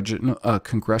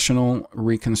congressional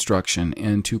Reconstruction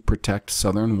and to protect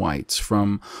Southern whites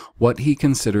from what he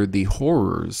considered the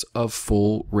horrors of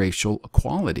full racial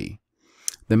equality.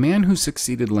 The man who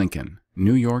succeeded Lincoln,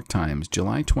 New York Times,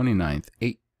 July 29th,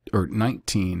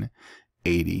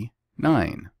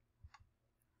 1989.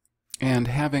 And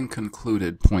having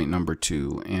concluded point number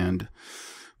 2 and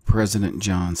President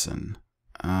Johnson,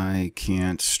 I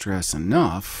can't stress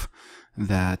enough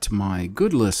that my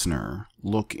good listener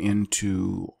look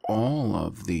into all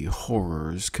of the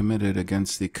horrors committed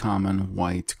against the common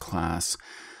white class,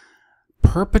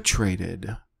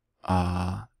 perpetrated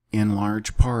in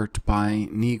large part by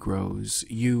Negroes,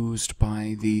 used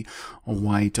by the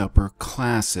white upper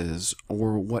classes,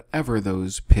 or whatever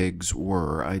those pigs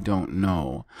were, I don't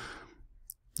know,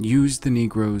 used the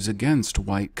Negroes against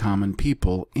white common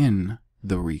people in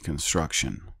the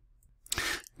Reconstruction.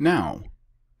 Now,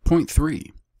 point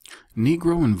 3.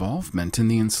 Negro involvement in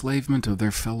the enslavement of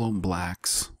their fellow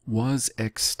blacks was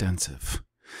extensive.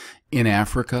 In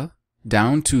Africa,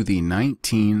 down to the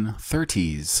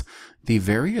 1930s, the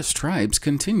various tribes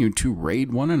continued to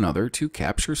raid one another to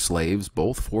capture slaves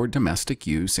both for domestic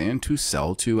use and to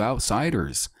sell to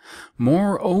outsiders.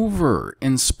 Moreover,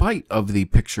 in spite of the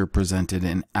picture presented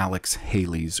in Alex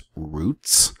Haley's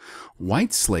Roots,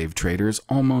 white slave traders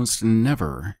almost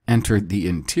never entered the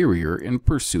interior in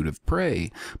pursuit of prey,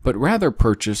 but rather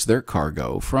purchased their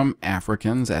cargo from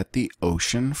Africans at the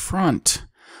ocean front.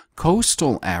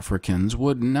 Coastal Africans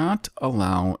would not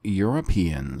allow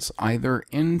Europeans either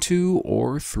into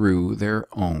or through their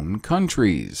own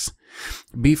countries.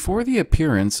 Before the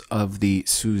appearance of the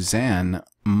Suzanne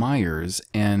Myers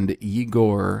and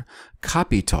Igor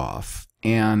Kapitov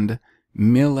and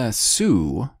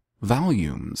Milescu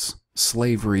volumes,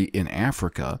 Slavery in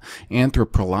Africa,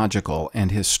 Anthropological and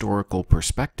Historical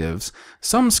Perspectives,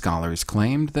 some scholars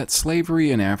claimed that slavery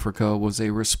in Africa was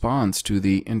a response to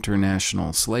the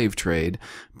international slave trade,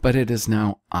 but it is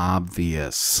now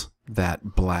obvious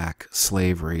that black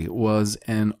slavery was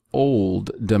an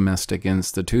old domestic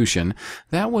institution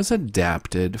that was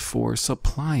adapted for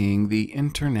supplying the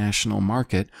international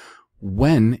market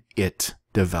when it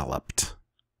developed.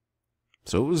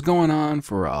 So it was going on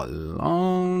for a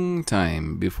long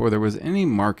time before there was any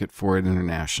market for it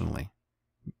internationally.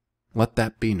 Let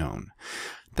that be known.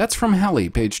 That's from Helly,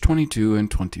 page 22 and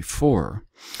 24.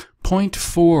 Point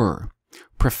 4.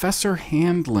 Professor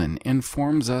Handlin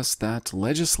informs us that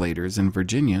legislators in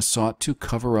Virginia sought to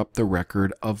cover up the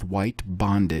record of white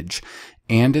bondage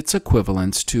and its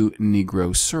equivalence to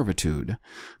Negro servitude.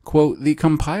 Quote, the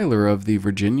compiler of the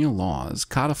Virginia laws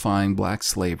codifying black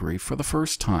slavery for the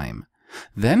first time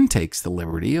then takes the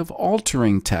liberty of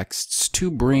altering texts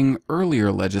to bring earlier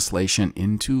legislation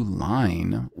into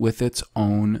line with its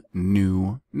own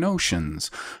new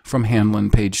notions. From Handlin,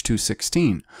 page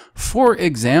 216. For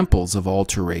examples of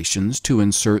alterations to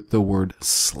insert the word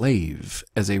slave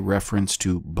as a reference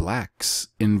to blacks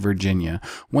in Virginia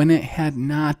when it had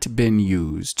not been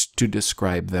used to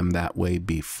describe them that way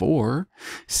before,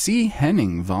 see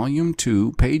Henning, volume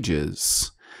 2,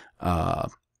 pages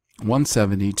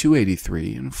 170,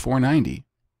 283, and 490.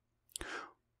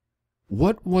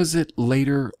 What was it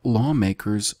later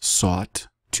lawmakers sought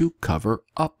to cover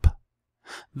up?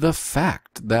 The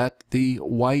fact that the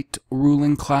white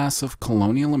ruling class of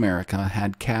colonial America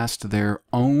had cast their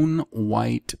own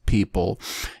white people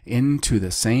into the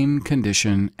same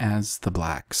condition as the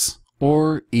blacks,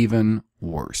 or even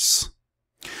worse.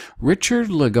 Richard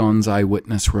Ligon's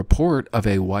eyewitness report of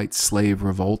a white slave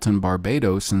revolt in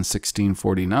Barbados in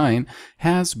 1649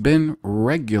 has been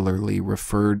regularly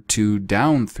referred to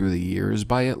down through the years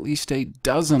by at least a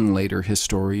dozen later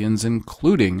historians,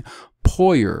 including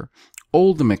Poyer,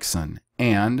 Oldmixon,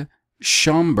 and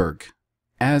Schomburg,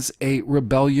 as a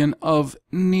rebellion of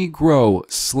Negro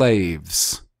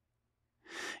slaves.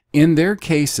 In their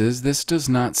cases, this does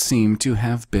not seem to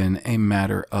have been a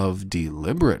matter of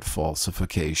deliberate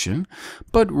falsification,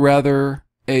 but rather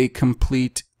a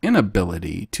complete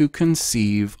inability to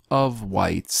conceive of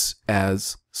whites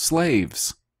as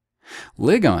slaves.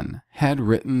 Ligon had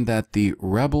written that the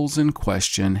rebels in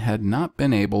question had not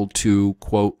been able to,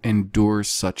 quote, endure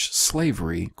such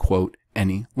slavery, quote,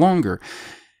 any longer,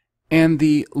 and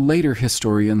the later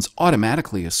historians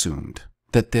automatically assumed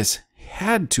that this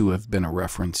had to have been a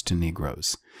reference to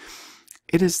Negroes.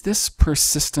 It is this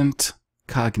persistent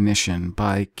cognition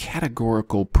by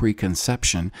categorical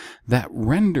preconception that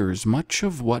renders much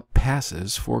of what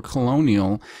passes for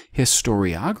colonial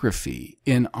historiography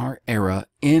in our era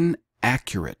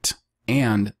inaccurate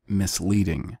and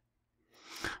misleading.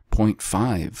 Point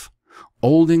 5.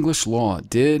 Old English law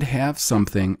did have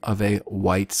something of a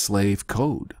white slave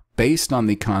code, based on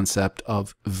the concept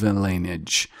of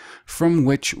villanage, from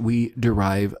which we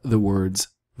derive the words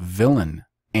villain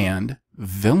and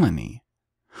villainy,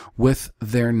 with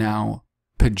their now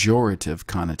pejorative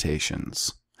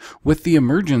connotations. With the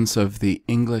emergence of the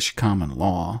English common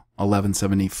law,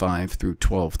 1175 through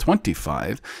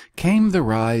 1225, came the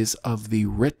rise of the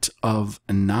writ of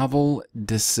novel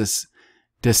disseisin,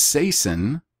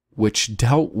 which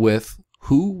dealt with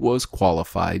who was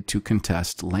qualified to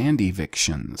contest land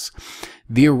evictions.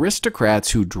 The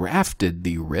aristocrats who drafted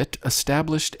the writ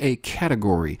established a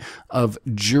category of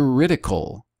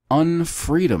juridical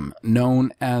unfreedom known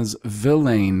as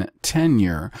villain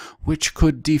tenure, which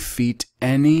could defeat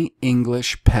any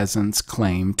English peasant's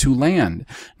claim to land,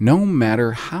 no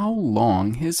matter how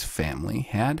long his family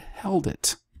had held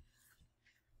it.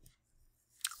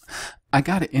 I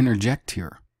got to interject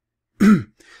here.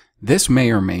 This may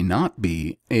or may not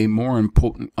be a more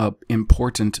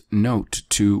important note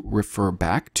to refer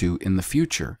back to in the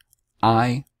future.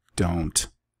 I don't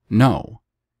know.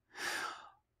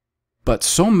 But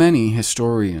so many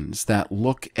historians that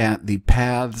look at the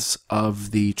paths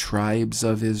of the tribes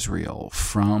of Israel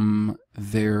from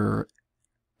their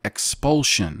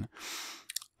expulsion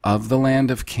of the land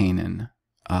of Canaan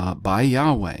by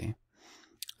Yahweh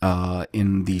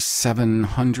in the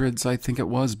 700s, I think it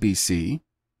was, BC,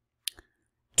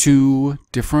 to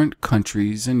different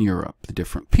countries in Europe, the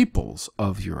different peoples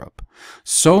of Europe.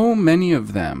 So many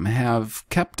of them have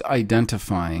kept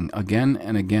identifying again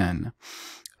and again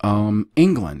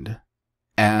England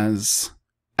as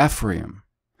Ephraim.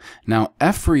 Now,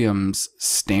 Ephraim's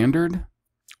standard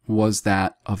was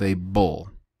that of a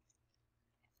bull.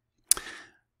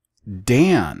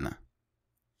 Dan,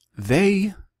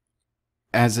 they,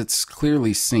 as it's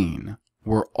clearly seen,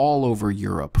 were all over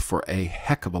Europe for a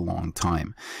heck of a long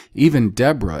time. Even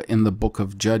Deborah in the book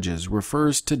of Judges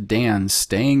refers to Dan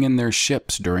staying in their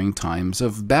ships during times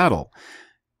of battle.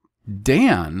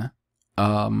 Dan,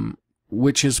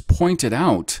 which is pointed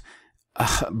out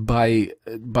by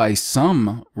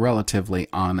some relatively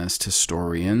honest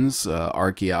historians,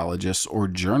 archaeologists, or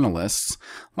journalists,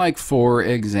 like, for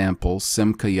example,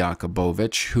 Simcha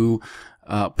Yakubovich, who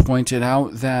pointed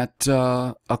out that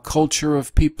a culture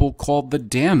of people called the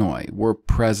Danoi were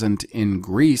present in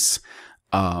Greece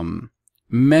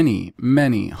many,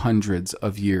 many hundreds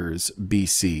of years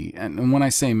BC. And when I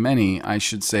say many, I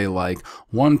should say like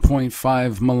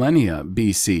 1.5 millennia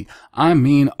BC. I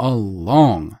mean a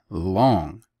long,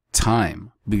 long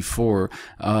time before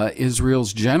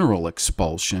Israel's general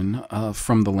expulsion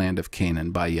from the land of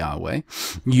Canaan by Yahweh,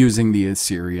 using the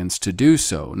Assyrians to do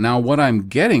so. Now, what I'm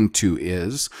getting to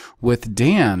is, with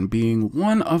Dan being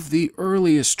one of the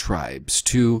earliest tribes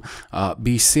to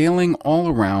be sailing all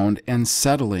around and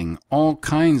settling all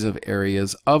kinds of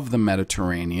areas of the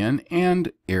Mediterranean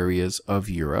and areas of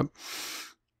Europe,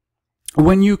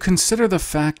 when you consider the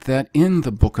fact that in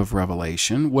the book of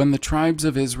Revelation, when the tribes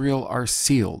of Israel are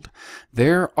sealed,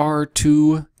 there are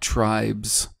two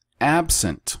tribes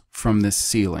absent from this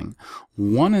sealing.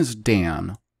 One is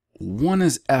Dan, one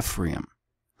is Ephraim.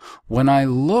 When I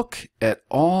look at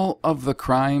all of the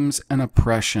crimes and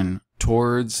oppression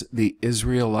towards the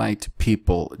Israelite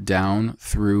people down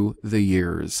through the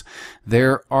years,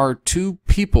 there are two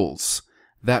peoples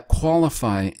that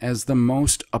qualify as the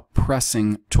most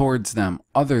oppressing towards them,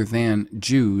 other than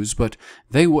Jews, but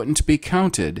they wouldn't be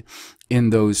counted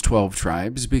in those 12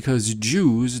 tribes because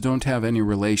Jews don't have any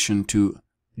relation to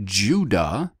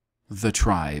Judah, the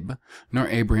tribe, nor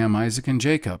Abraham, Isaac, and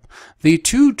Jacob. The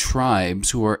two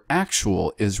tribes who are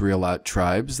actual Israelite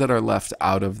tribes that are left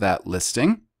out of that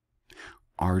listing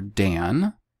are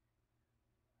Dan,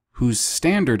 whose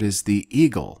standard is the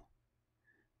eagle,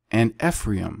 and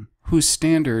Ephraim, whose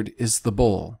standard is the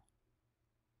bull.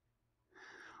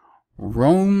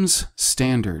 Rome's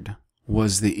standard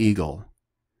was the eagle.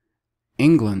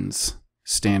 England's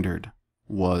standard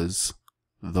was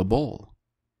the bull.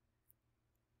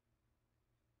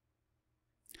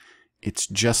 It's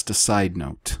just a side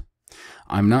note.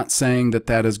 I'm not saying that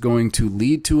that is going to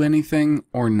lead to anything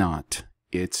or not.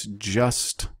 It's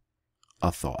just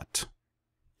a thought.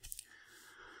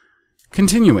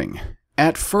 Continuing.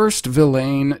 At first,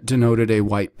 vilain denoted a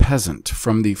white peasant,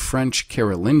 from the French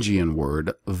Carolingian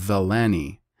word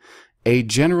villani. A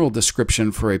general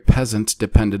description for a peasant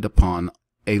depended upon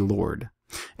a lord,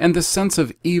 and the sense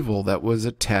of evil that was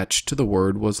attached to the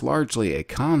word was largely a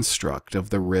construct of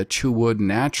the rich, who would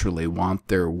naturally want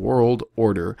their world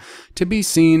order to be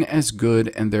seen as good,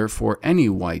 and therefore any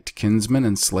white kinsman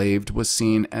enslaved was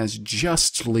seen as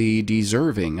justly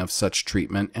deserving of such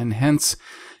treatment, and hence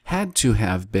had to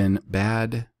have been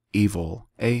bad, evil,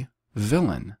 a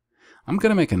villain. I'm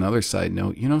going to make another side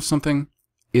note. You know something?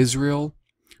 Israel,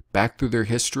 back through their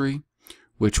history,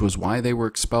 which was why they were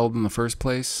expelled in the first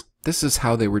place, this is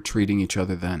how they were treating each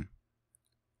other then.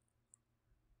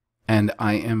 And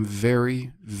I am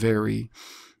very, very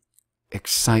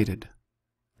excited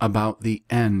about the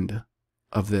end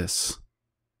of this.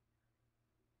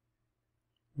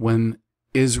 When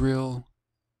Israel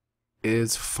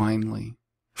is finally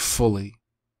fully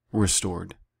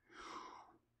restored,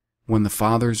 when the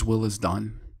Father's will is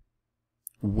done,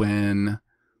 when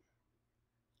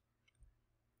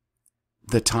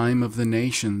the time of the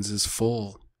nations is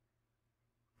full,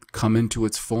 come into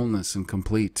its fullness and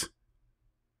complete,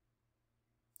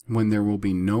 when there will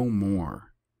be no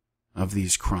more of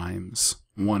these crimes,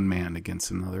 one man against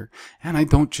another. And I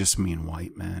don't just mean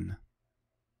white men.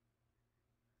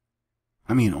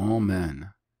 I mean all men.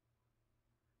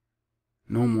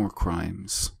 No more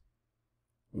crimes,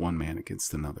 one man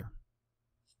against another.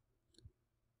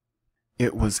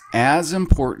 It was as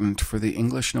important for the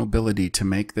English nobility to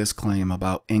make this claim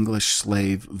about English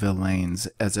slave villeins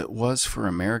as it was for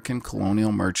American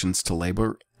colonial merchants to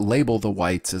label the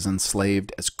whites as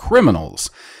enslaved as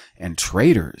criminals and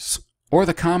traitors, or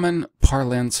the common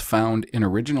parlance found in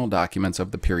original documents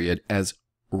of the period as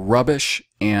rubbish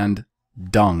and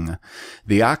dung.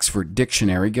 The Oxford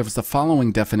Dictionary gives the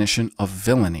following definition of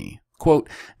villainy. Quote,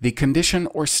 the condition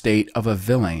or state of a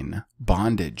villain,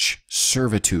 bondage,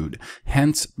 servitude,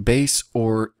 hence base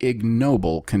or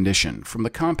ignoble condition. From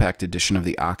the compact edition of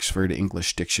the Oxford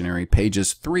English Dictionary, page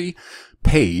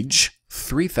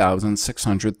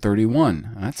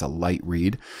 3631. That's a light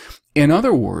read. In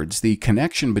other words, the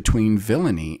connection between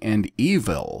villainy and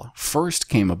evil first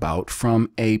came about from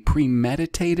a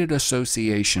premeditated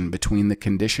association between the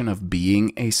condition of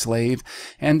being a slave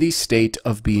and the state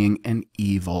of being an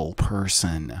evil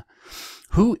person.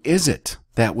 Who is it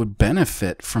that would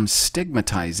benefit from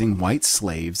stigmatizing white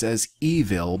slaves as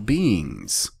evil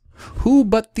beings? Who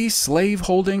but the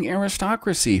slave-holding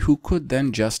aristocracy, who could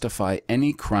then justify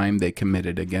any crime they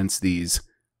committed against these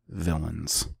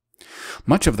villains?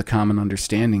 Much of the common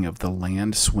understanding of the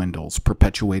land swindles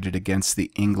perpetuated against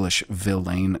the English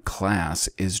villain class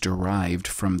is derived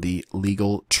from the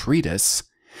legal treatise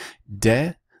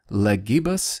De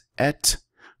Legibus et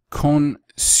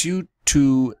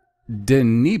Consuetudinibus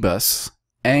Denibus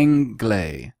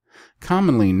Anglais,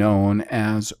 commonly known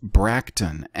as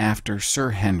Bracton, after Sir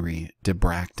Henry de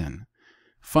Bracton.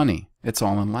 Funny, it's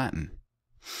all in Latin.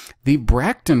 The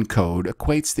Bracton Code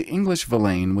equates the English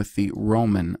villein with the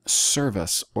Roman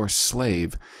servus or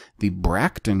slave. The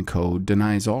Bracton Code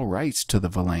denies all rights to the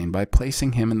villein by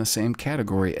placing him in the same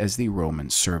category as the Roman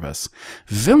servus.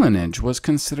 Villenage was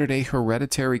considered a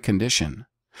hereditary condition,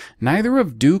 neither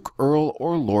of duke, earl,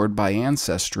 or lord by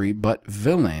ancestry, but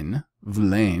villain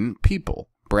people.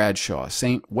 Bradshaw,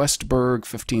 St. Westburg,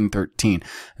 1513.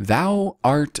 Thou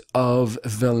art of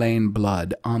villain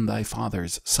blood on thy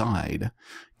father's side.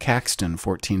 Caxton,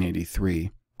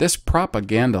 1483. This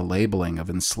propaganda labeling of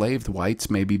enslaved whites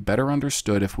may be better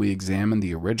understood if we examine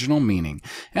the original meaning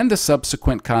and the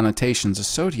subsequent connotations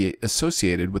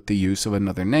associated with the use of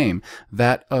another name,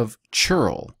 that of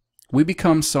churl. We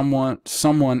become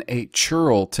someone a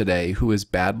churl today who is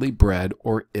badly bred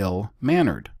or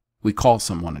ill-mannered. We call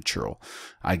someone a churl.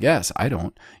 I guess, I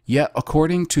don't. Yet,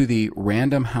 according to the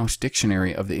Random House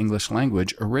Dictionary of the English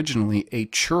Language, originally a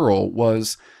churl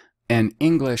was an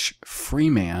English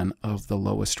freeman of the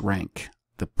lowest rank,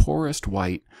 the poorest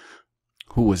white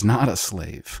who was not a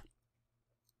slave.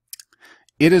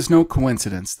 It is no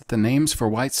coincidence that the names for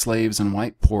white slaves and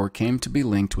white poor came to be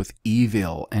linked with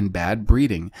evil and bad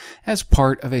breeding as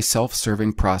part of a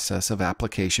self-serving process of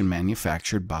application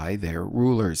manufactured by their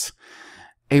rulers.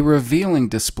 A revealing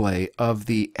display of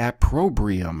the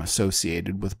opprobrium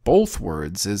associated with both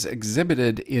words is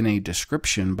exhibited in a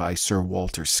description by Sir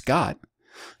Walter Scott,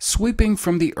 sweeping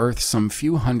from the earth some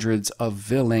few hundreds of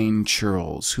villain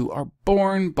churls who are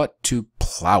born but to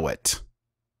plow it.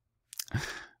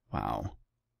 Wow.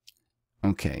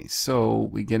 Okay, so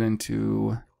we get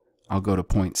into, I'll go to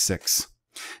point 6.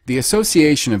 The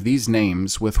association of these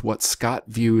names with what Scott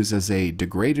views as a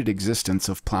degraded existence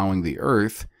of plowing the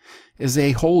earth is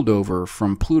a holdover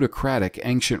from plutocratic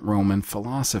ancient Roman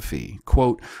philosophy.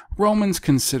 Quote, Romans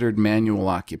considered manual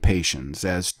occupations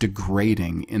as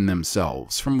degrading in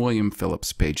themselves, from William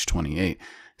Phillips, page 28,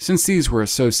 since these were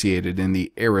associated in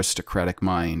the aristocratic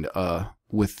mind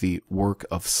with the work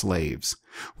of slaves,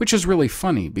 which is really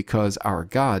funny because our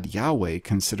God, Yahweh,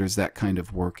 considers that kind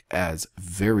of work as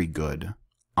very good,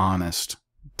 honest,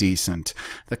 decent,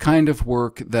 the kind of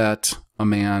work that a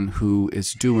man who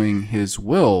is doing his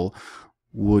will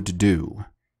would do.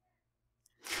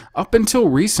 Up until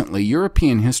recently,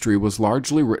 European history was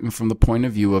largely written from the point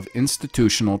of view of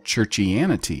institutional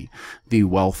churchianity, the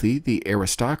wealthy, the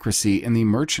aristocracy, and the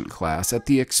merchant class at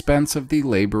the expense of the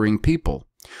laboring people.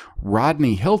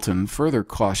 Rodney Hilton further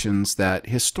cautions that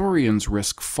historians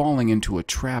risk falling into a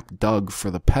trap dug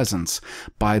for the peasants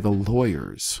by the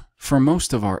lawyers. For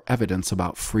most of our evidence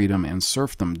about freedom and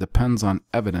serfdom depends on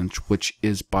evidence which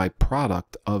is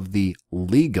byproduct of the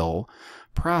legal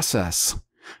process.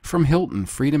 From Hilton,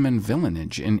 Freedom and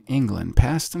Villenage in England,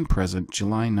 Past and Present,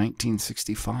 July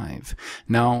 1965.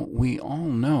 Now, we all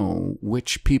know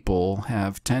which people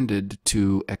have tended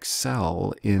to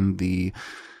excel in the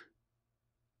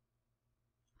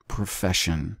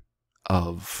profession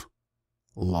of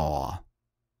law.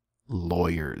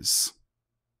 Lawyers.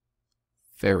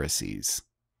 Pharisees.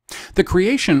 The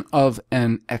creation of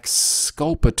an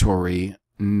exculpatory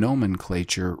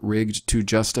nomenclature rigged to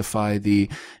justify the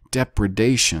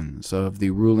depredations of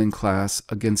the ruling class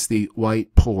against the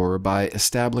white poor by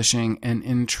establishing an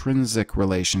intrinsic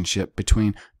relationship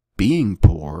between being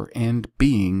poor and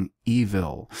being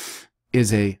evil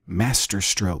is a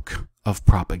masterstroke of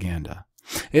propaganda.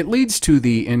 It leads to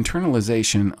the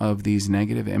internalization of these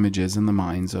negative images in the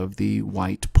minds of the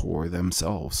white poor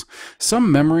themselves.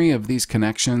 Some memory of these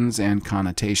connections and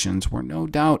connotations were no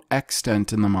doubt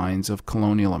extant in the minds of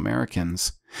colonial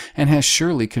Americans, and has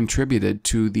surely contributed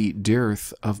to the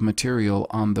dearth of material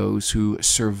on those who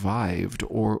survived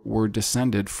or were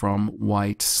descended from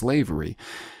white slavery.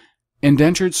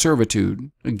 Indentured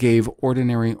servitude gave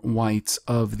ordinary whites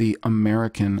of the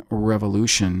American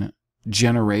Revolution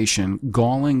generation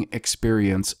galling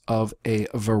experience of a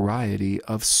variety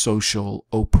of social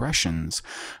oppressions.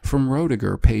 From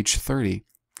Roediger, page 30.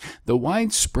 The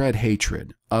widespread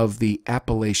hatred of the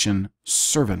appellation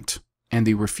servant and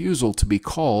the refusal to be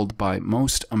called by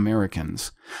most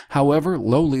Americans, however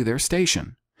lowly their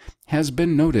station, has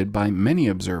been noted by many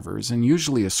observers and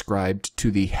usually ascribed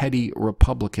to the heady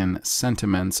Republican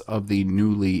sentiments of the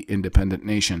newly independent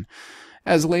nation.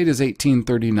 As late as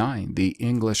 1839, the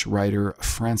English writer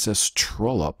Francis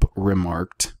Trollope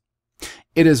remarked,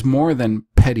 "It is more than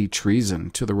petty treason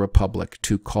to the Republic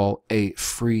to call a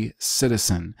free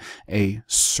citizen a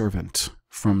servant,"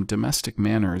 from Domestic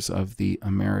Manners of the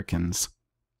Americans.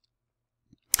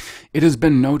 It has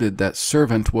been noted that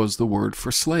servant was the word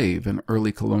for slave in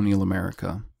early colonial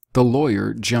America. The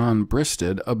lawyer John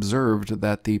Bristed observed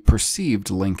that the perceived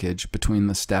linkage between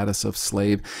the status of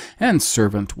slave and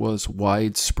servant was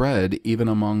widespread even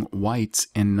among whites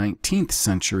in 19th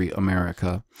century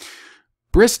America.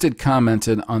 Bristed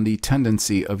commented on the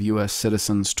tendency of U.S.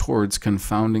 citizens towards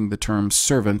confounding the term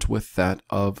servant with that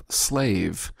of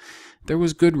slave. There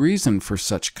was good reason for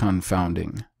such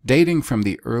confounding, dating from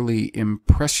the early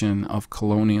impression of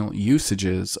colonial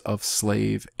usages of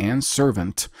slave and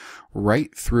servant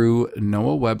right through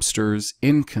Noah Webster's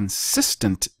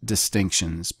inconsistent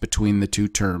distinctions between the two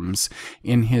terms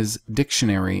in his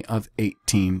dictionary of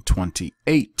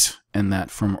 1828, and that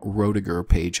from Roediger,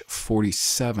 page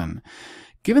 47.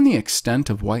 Given the extent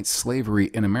of white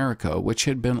slavery in America, which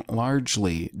had been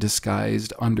largely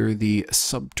disguised under the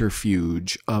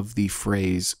subterfuge of the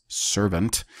phrase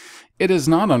servant, it is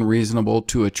not unreasonable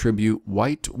to attribute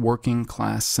white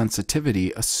working-class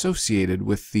sensitivity associated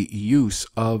with the use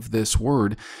of this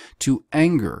word to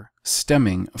anger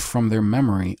stemming from their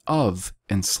memory of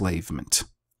enslavement.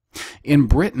 In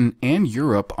Britain and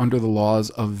Europe, under the laws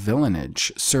of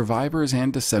villenage, survivors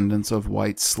and descendants of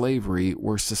white slavery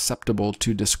were susceptible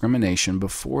to discrimination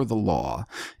before the law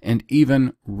and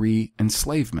even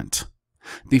re-enslavement.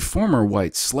 The former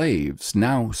white slaves,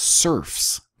 now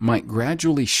serfs, might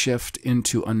gradually shift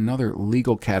into another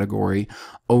legal category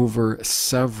over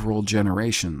several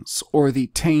generations, or the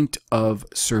taint of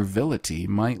servility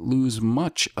might lose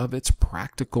much of its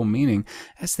practical meaning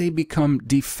as they become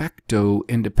de facto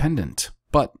independent.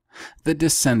 But the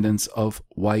descendants of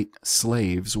white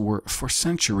slaves were for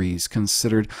centuries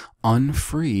considered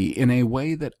unfree in a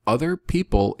way that other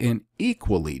people in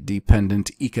equally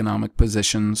dependent economic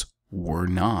positions were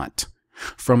not.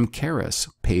 From Karras,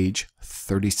 page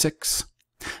 36.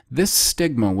 This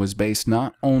stigma was based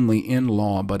not only in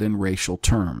law but in racial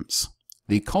terms.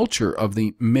 The culture of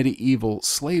the medieval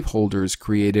slaveholders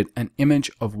created an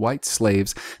image of white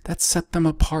slaves that set them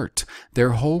apart,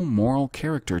 their whole moral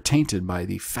character tainted by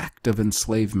the fact of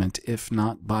enslavement, if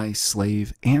not by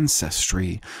slave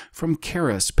ancestry. From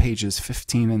Karras, pages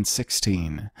 15 and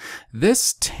 16.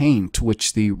 This taint,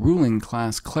 which the ruling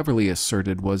class cleverly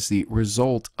asserted was the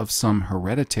result of some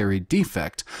hereditary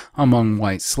defect among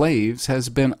white slaves, has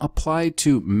been applied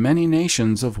to many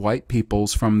nations of white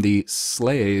peoples, from the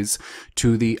Slays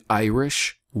to the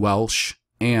Irish, Welsh,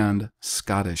 and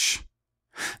Scottish.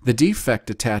 The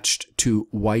defect attached to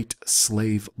white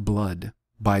slave blood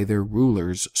by their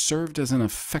rulers served as an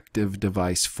effective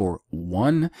device for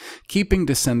 1. Keeping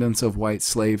descendants of white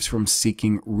slaves from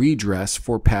seeking redress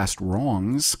for past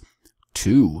wrongs,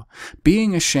 2.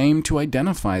 Being ashamed to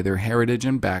identify their heritage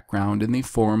and background in the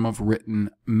form of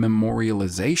written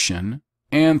memorialization,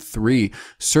 and 3.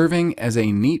 Serving as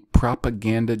a neat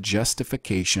propaganda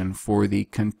justification for the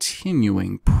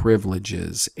continuing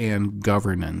privileges and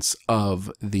governance of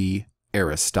the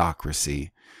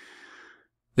aristocracy.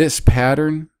 This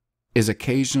pattern is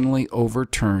occasionally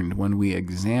overturned when we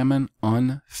examine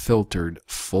unfiltered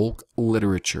folk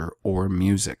literature or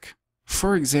music.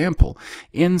 For example,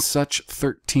 in such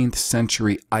 13th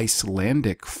century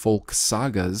Icelandic folk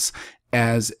sagas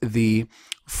as the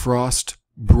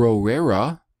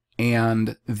Frostbróðra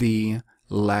and the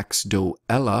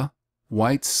Laxdóla,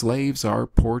 white slaves are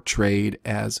portrayed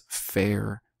as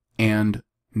fair and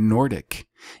Nordic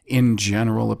in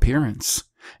general appearance,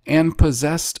 and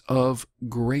possessed of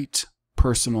great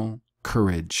personal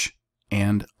courage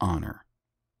and honor.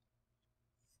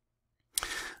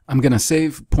 I'm going to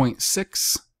save point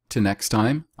 6 to next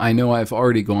time. I know I've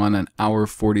already gone an hour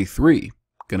 43.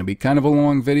 Going to be kind of a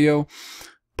long video,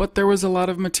 but there was a lot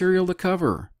of material to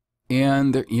cover.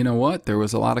 And you know what? There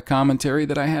was a lot of commentary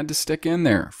that I had to stick in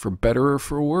there, for better or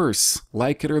for worse.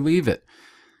 Like it or leave it.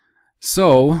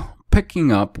 So,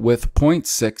 picking up with point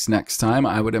 6 next time,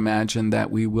 I would imagine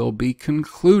that we will be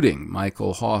concluding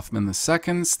Michael Hoffman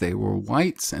II. They were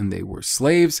whites and they were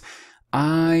slaves.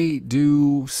 I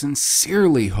do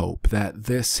sincerely hope that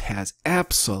this has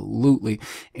absolutely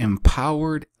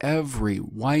empowered every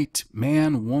white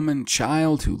man, woman,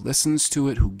 child who listens to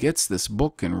it, who gets this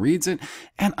book and reads it.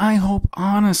 And I hope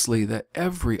honestly that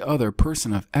every other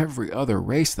person of every other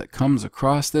race that comes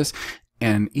across this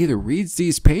and either reads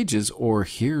these pages or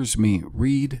hears me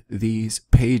read these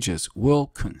pages will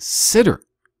consider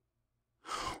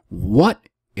what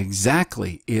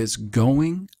exactly is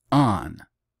going on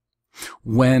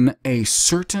when a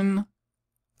certain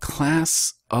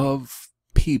class of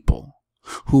people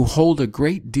who hold a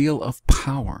great deal of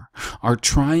power are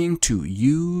trying to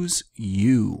use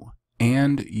you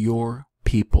and your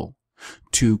people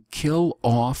to kill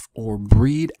off or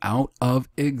breed out of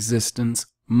existence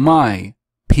my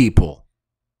people.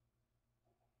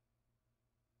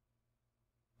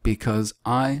 Because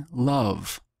I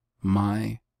love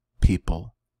my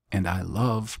people and I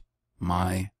love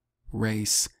my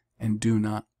race and do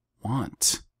not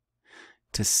want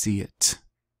to see it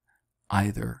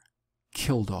either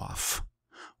killed off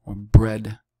or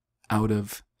bred out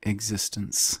of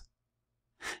existence.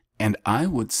 And I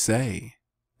would say,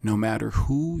 no matter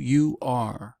who you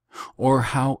are or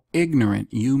how ignorant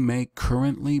you may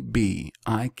currently be,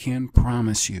 I can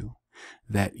promise you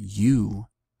that you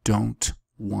don't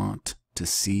want to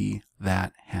see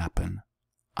that happen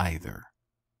either.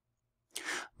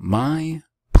 My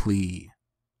plea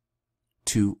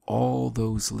to all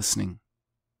those listening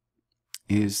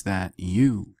is that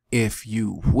you, if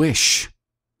you wish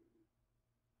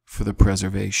for the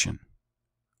preservation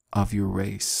of your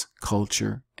race,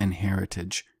 culture, and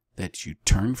heritage, that you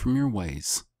turn from your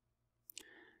ways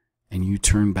and you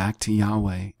turn back to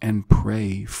Yahweh and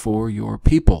pray for your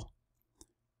people.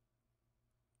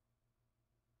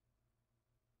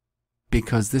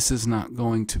 Because this is not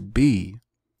going to be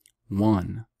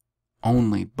won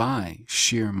only by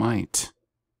sheer might.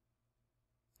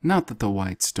 Not that the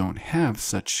whites don't have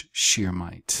such sheer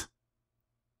might.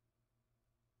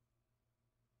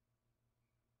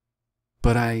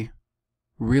 But I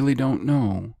really don't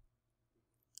know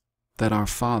that our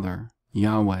Father,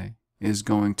 Yahweh, is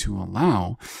going to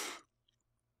allow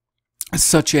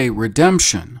such a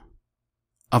redemption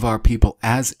of our people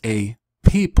as a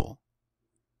people,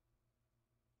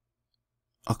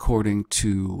 according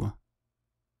to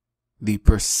the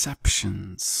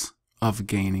perceptions of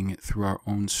gaining it through our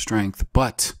own strength,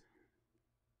 but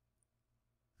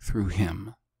through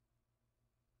Him,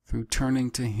 through turning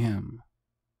to Him.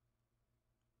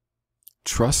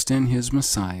 Trust in His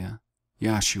Messiah,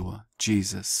 Yahshua,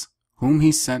 Jesus, whom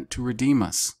He sent to redeem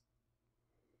us.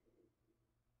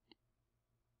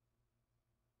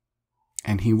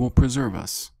 And He will preserve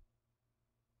us,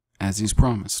 as He's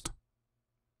promised.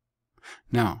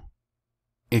 Now,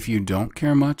 if you don't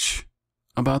care much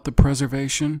about the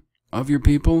preservation of your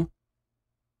people,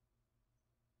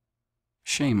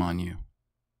 shame on you.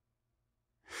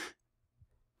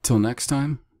 Till next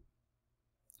time,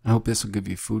 I hope this will give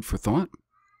you food for thought,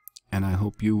 and I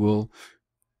hope you will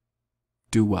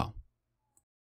do well.